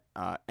it. But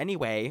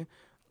anyway,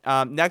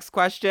 next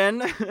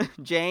question,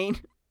 Jane.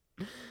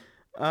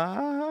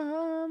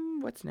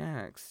 What's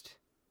next?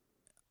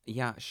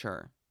 Yeah,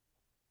 sure.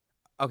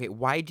 Okay,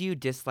 why do you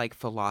dislike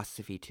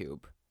Philosophy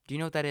Tube? Do you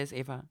know what that is,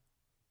 Ava?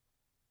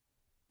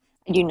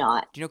 I do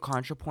not. Do you know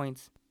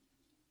ContraPoints?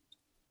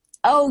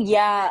 Oh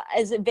yeah,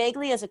 as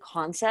vaguely as a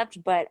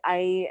concept, but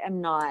I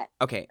am not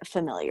Okay,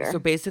 so familiar.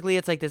 basically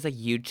it's like this like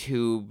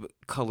YouTube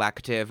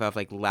collective of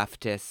like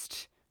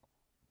leftist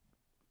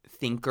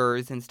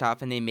thinkers and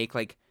stuff, and they make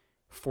like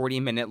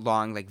 40-minute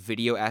long like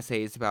video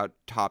essays about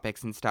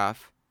topics and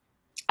stuff.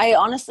 I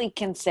honestly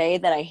can say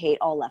that I hate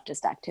all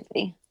leftist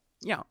activity.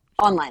 Yeah.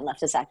 Online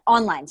leftist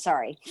online,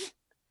 sorry.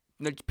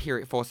 No,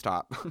 period. Full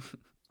stop.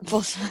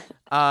 Full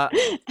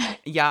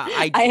Yeah,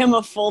 I'm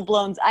a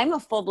full-blown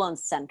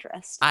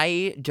centrist.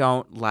 I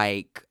don't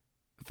like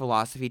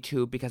Philosophy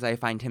Tube because I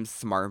find him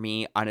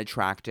smarmy,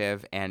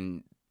 unattractive,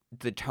 and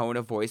the tone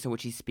of voice in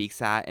which he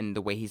speaks at and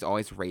the way he's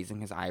always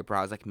raising his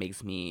eyebrows like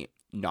makes me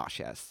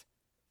nauseous.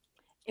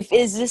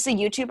 Is this a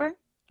YouTuber?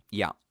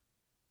 Yeah.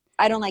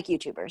 I don't like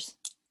YouTubers.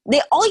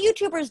 All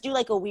YouTubers do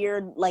like a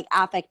weird like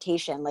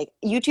affectation. Like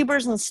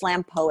YouTubers and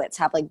slam poets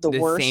have like the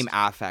worst. Same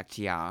affect,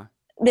 yeah.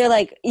 They're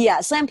like, yeah,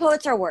 slam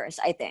poets are worse,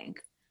 I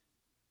think.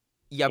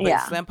 Yeah,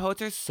 but slam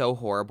poets are so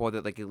horrible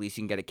that like at least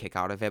you can get a kick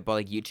out of it. But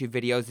like YouTube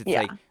videos, it's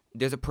like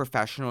there's a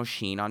professional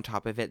sheen on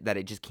top of it that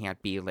it just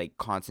can't be like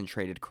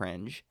concentrated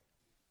cringe.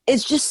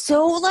 It's just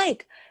so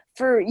like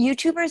for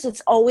YouTubers,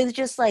 it's always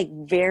just like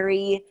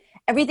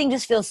everything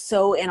just feels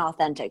so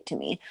inauthentic to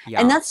me. Yeah.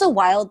 And that's the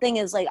wild thing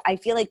is like I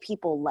feel like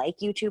people like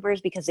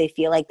YouTubers because they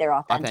feel like they're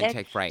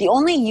authentic. Right. The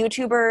only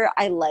YouTuber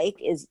I like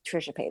is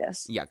Trisha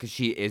Paytas. Yeah, because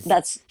she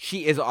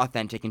is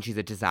authentic and she's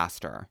a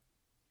disaster.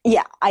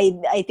 Yeah,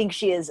 I think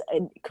she is a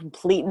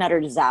complete and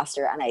utter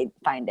disaster, and I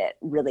find it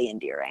really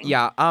endearing.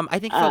 Yeah, I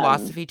think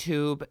Philosophy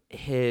Tube,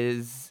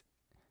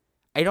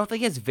 I don't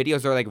think his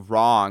videos are like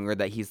wrong or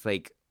that he's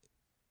like,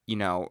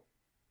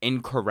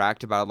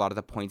 incorrect about a lot of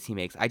the points he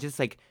makes. I just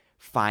like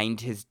find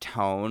his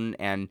tone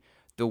and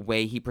the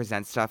way he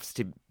presents stuff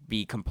to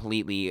be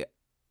completely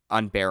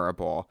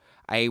unbearable.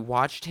 I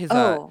watched his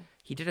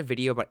he did a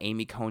video about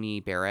Amy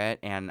Coney Barrett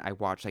and I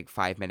watched like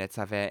 5 minutes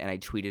of it and I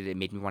tweeted it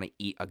made me want to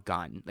eat a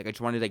gun. Like I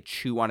just wanted to like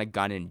chew on a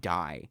gun and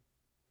die.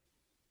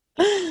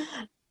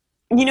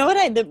 You know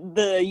what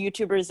the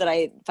YouTubers that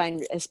I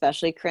find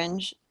especially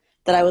cringe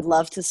that I would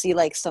love to see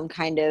like some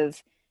kind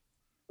of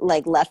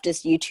like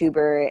leftist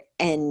YouTuber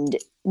and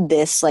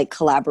this like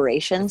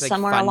collaboration like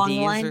somewhere along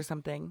the line or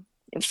something.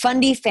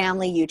 Fundy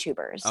family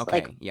YouTubers. Okay,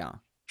 like yeah.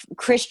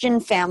 Christian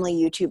family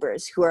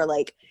YouTubers who are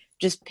like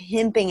just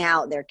pimping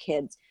out their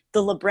kids. The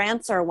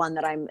LeBrants are one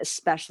that I'm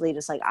especially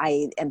just like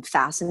I am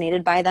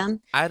fascinated by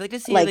them. I'd like to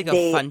see like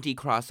a Fundy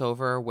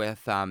crossover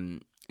with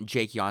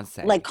Jake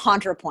Yonsei. Like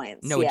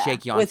ContraPoints. No, yeah.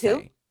 Jake Yonsei. With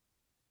who?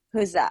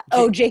 Who's that?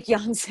 Jake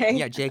Yonsei.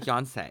 Yeah, Jake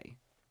Yonsei.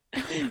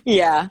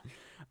 Yeah.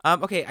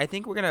 Okay, I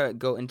think we're gonna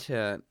go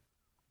into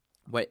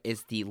what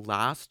is the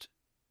last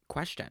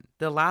question.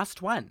 The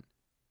last one.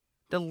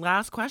 The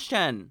last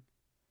question.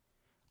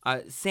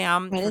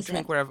 Sam from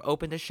Drinkware have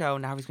opened the show.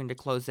 Now he's going to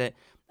close it.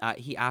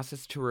 He asked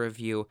us to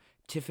review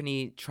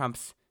Tiffany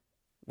Trump's,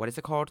 what is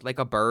it called? Like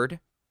a Bird?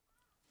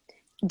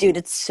 Dude,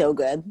 it's so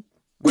good.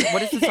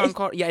 What is the song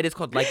called? Yeah, it is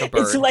called Like a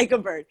Bird. It's Like a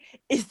Bird.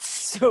 It's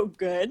so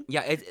good.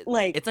 Yeah, it's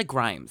like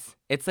Grimes.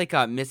 It's like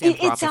a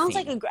misanthropy. It sounds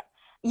like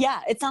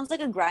it sounds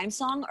like a Grimes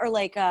song or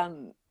like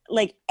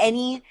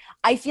any.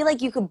 I feel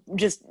like you could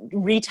just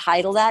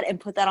retitle that and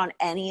put that on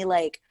any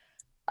like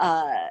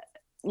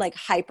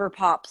hyper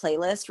pop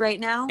playlist right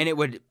now, and it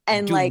would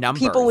do like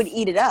numbers. People would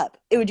eat it up.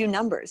 It would do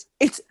numbers.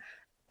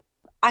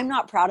 I'm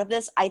not proud of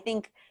this. I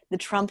think the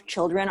Trump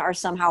children are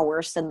somehow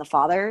worse than the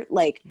father.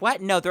 Like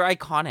what? No, they're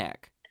iconic.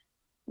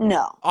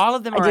 No, all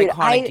of them are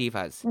iconic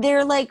divas.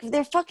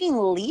 They're fucking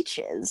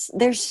leeches.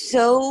 They're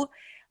so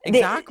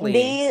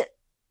exactly.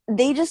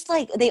 They just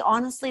like they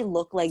honestly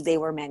look like they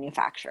were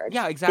manufactured.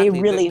 Yeah,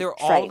 exactly. They're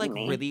all like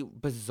really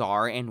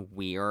bizarre and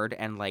weird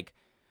and like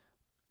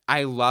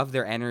I love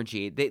their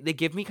energy. They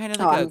give me kind of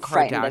like a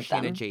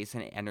Kardashian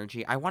adjacent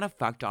energy. I want to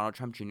fuck Donald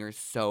Trump Jr.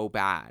 so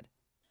bad.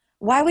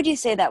 Why would you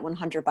say that when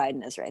Hunter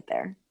Biden is right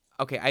there?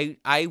 Okay,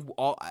 I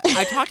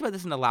talked about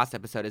this in the last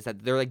episode. Is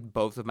that they're like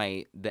both of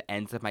the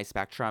ends of my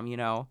spectrum?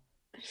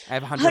 I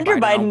have Hunter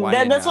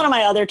Biden. That's one of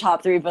my other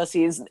top 3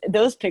 pussies.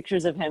 Those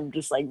pictures of him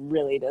just like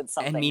really did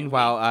something. And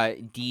meanwhile,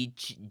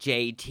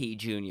 DJT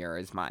Jr.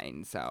 is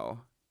mine, so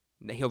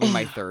he'll be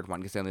my third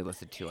one because I only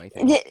listed 2. I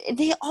think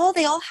they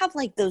all have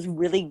like those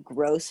really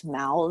gross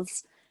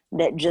mouths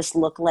that just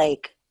look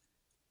like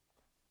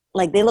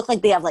they look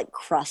like they have like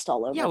crust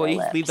all over. Yeah, well, you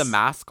just leave the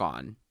mask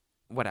on.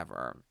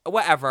 Whatever.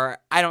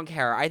 I don't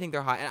care. I think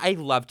they're hot, and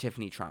I love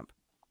Tiffany Trump.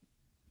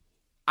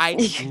 I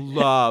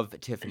love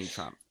Tiffany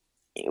Trump.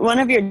 One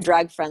of your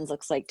drag friends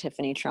looks like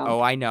Tiffany Trump.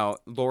 Oh, I know.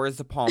 Laura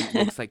Zapalm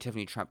looks like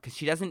Tiffany Trump because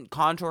she doesn't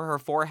contour her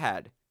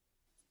forehead.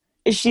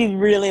 She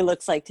really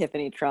looks like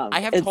Tiffany Trump. I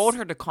have told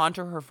her to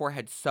contour her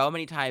forehead so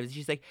many times.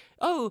 She's like,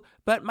 oh,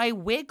 but my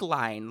wig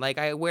line, like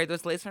I wear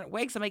those lace front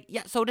wigs. I'm like,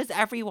 yeah, so does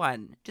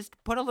everyone.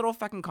 Just put a little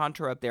fucking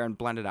contour up there and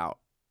blend it out.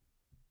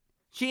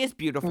 She is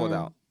beautiful,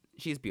 though.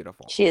 She's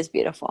beautiful. She is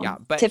beautiful. Yeah,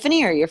 but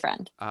Tiffany or your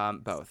friend?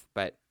 Both.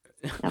 But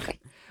okay.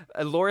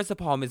 Laura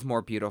Zapalm is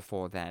more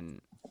beautiful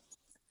than...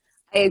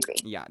 I agree.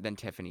 Yeah, than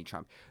Tiffany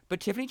Trump.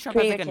 But Tiffany Trump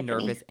has like a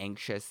nervous,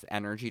 anxious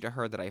energy to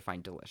her that I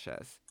find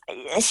delicious.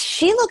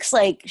 She looks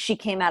like she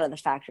came out of the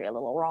factory a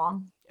little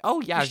wrong.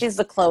 Oh, yeah. She's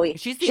the Chloe.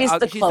 She's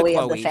the Chloe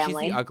of the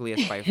family. She's the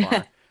ugliest by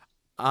far.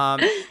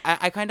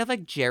 I kind of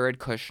like Jared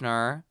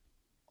Kushner.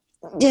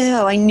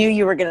 Yeah, I knew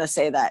you were going to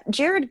say that.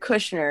 Jared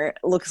Kushner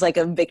looks like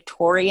a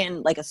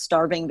Victorian, like a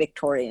starving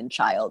Victorian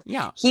child.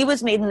 Yeah. He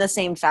was made in the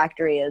same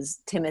factory as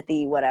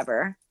Timothy,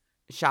 whatever.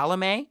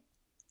 Chalamet?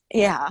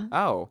 Yeah.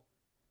 Oh.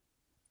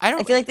 I I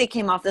don't. feel like they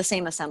came off the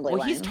same assembly Well,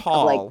 line he's of like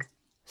tall,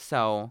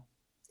 so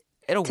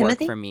it'll work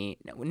Timothy. for me.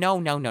 No,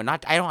 no, no,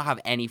 not. I don't have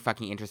any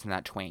fucking interest in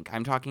that twink.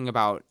 I'm talking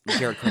about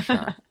Jared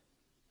Kushner.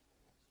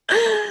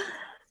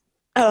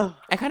 Oh,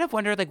 I kind of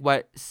wonder, like,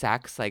 what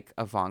sex, like,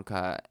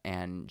 Ivanka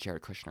and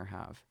Jared Kushner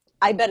have.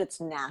 I bet it's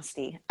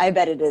nasty. I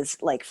bet it is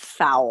like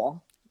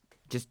foul.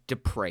 Just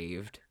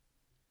depraved.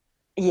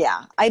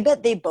 Yeah, I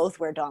bet they both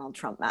wear Donald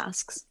Trump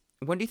masks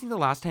When do you think the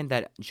last time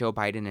that Joe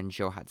Biden and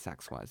Joe had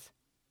sex was?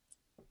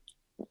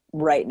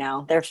 right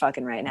now. They're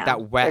fucking right now.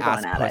 That wet They're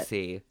ass going at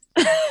pussy.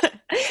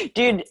 it.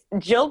 Dude,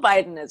 Jill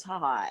Biden is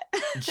hot.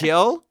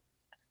 Jill?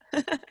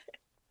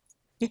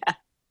 Yeah.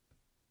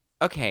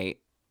 Okay,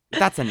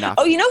 that's enough.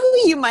 Oh, you know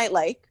who you might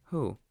like?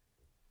 Who?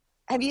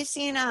 Have you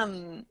seen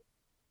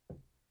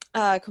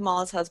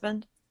Kamala's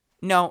husband?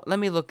 No, let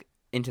me look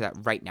into that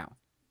right now.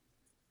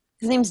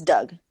 His name's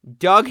Doug.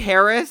 Doug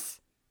Harris?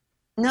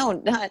 No,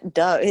 not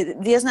Doug. He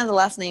doesn't have the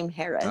last name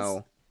Harris.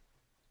 Oh.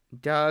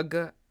 Doug.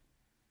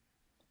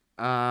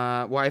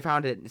 Well, I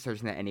found it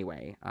searching that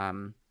anyway.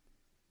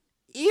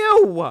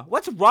 Ew!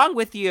 What's wrong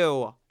with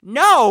you?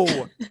 No!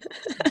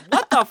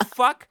 What the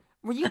fuck?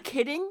 Were you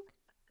kidding?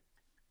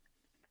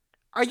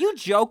 Are you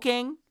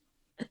joking?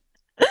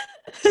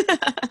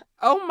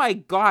 Oh my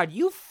god,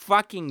 you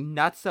fucking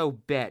nutso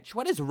bitch.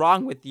 What is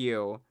wrong with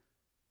you?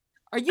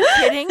 Are you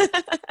kidding?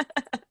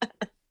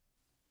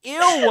 Ew!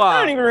 I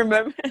don't even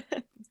remember.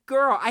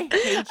 Girl, I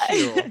hate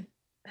you.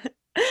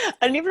 I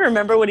don't even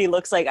remember what he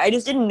looks like. I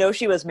just didn't know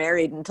she was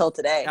married until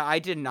today. I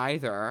didn't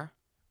either.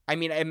 I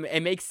mean,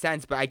 it makes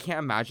sense, but I can't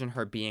imagine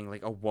her being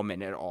like a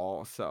woman at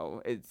all,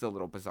 so it's a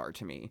little bizarre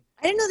to me.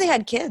 I didn't know they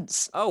had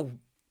kids. Oh,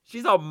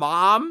 she's a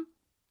mom?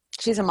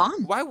 She's a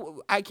mom. Why?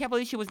 I can't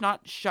believe she was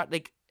not shut.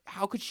 Like,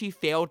 how could she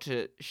fail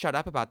to shut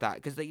up about that?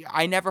 Because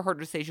I never heard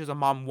her say she was a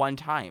mom one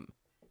time.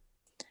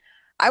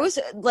 I was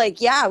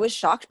like, yeah, I was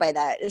shocked by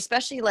that.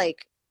 Especially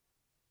like,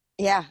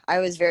 yeah, I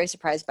was very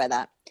surprised by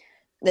that.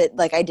 That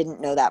like I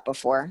didn't know that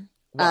before.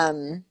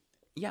 Well,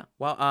 yeah.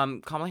 Well,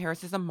 Kamala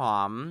Harris is a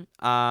mom.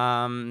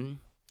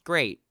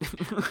 Great.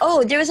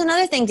 Oh, there was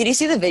another thing. Did you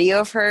see the video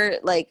of her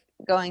like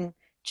going,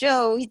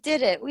 "Joe, we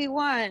did it. We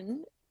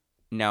won."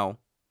 No,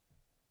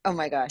 Oh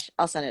my gosh.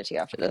 I'll send it to you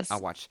after this. I'll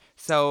watch.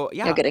 So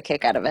yeah, You'll get a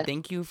kick out of it.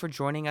 thank you for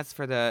joining us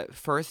for the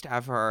first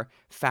ever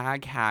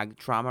Fag Hag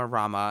Drama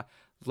Rama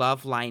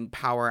Love Line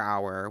Power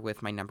Hour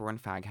with my number one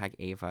fag hag,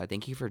 Ava.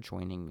 Thank you for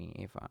joining me,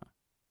 Ava.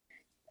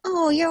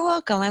 Oh, you're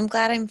welcome. I'm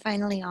glad I'm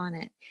finally on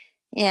it.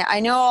 Yeah, I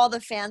know all the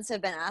fans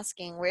have been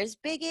asking, where's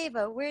Big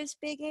Ava? Where's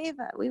Big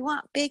Ava? We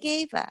want Big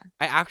Ava.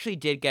 I actually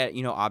did get,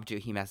 Abdu,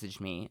 he messaged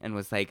me and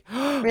was like,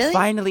 Really?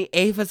 finally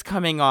Ava's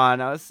coming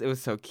on. It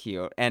was so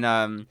cute. And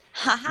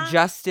Haha.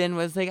 Justin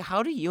was like,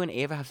 how do you and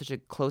Ava have such a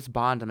close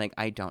bond? I'm like,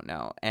 I don't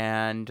know.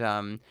 And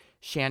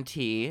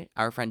Shanti,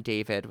 our friend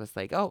David, was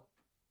like, oh,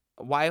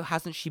 why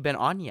hasn't she been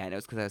on yet? And it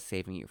was because I was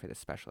saving you for this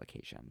special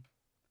occasion.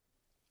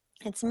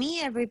 It's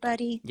me,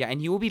 everybody. Yeah,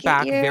 and you will be Get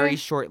back your- very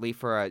shortly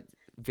for a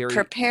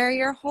Prepare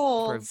your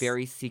holes. for a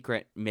very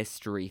secret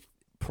mystery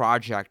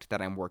project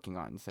that I'm working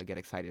on. So get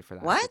excited for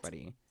that, What?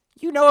 everybody.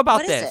 You know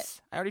about What is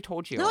this. I already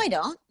told you. No, I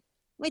don't.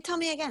 Wait, tell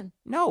me again.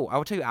 No, I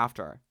will tell you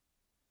after.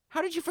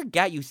 How did you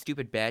forget, you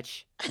stupid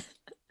bitch?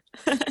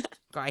 God,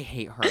 I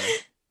hate her.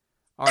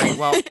 All right,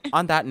 well,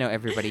 on that note,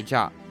 everybody,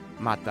 ja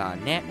mata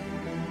ne.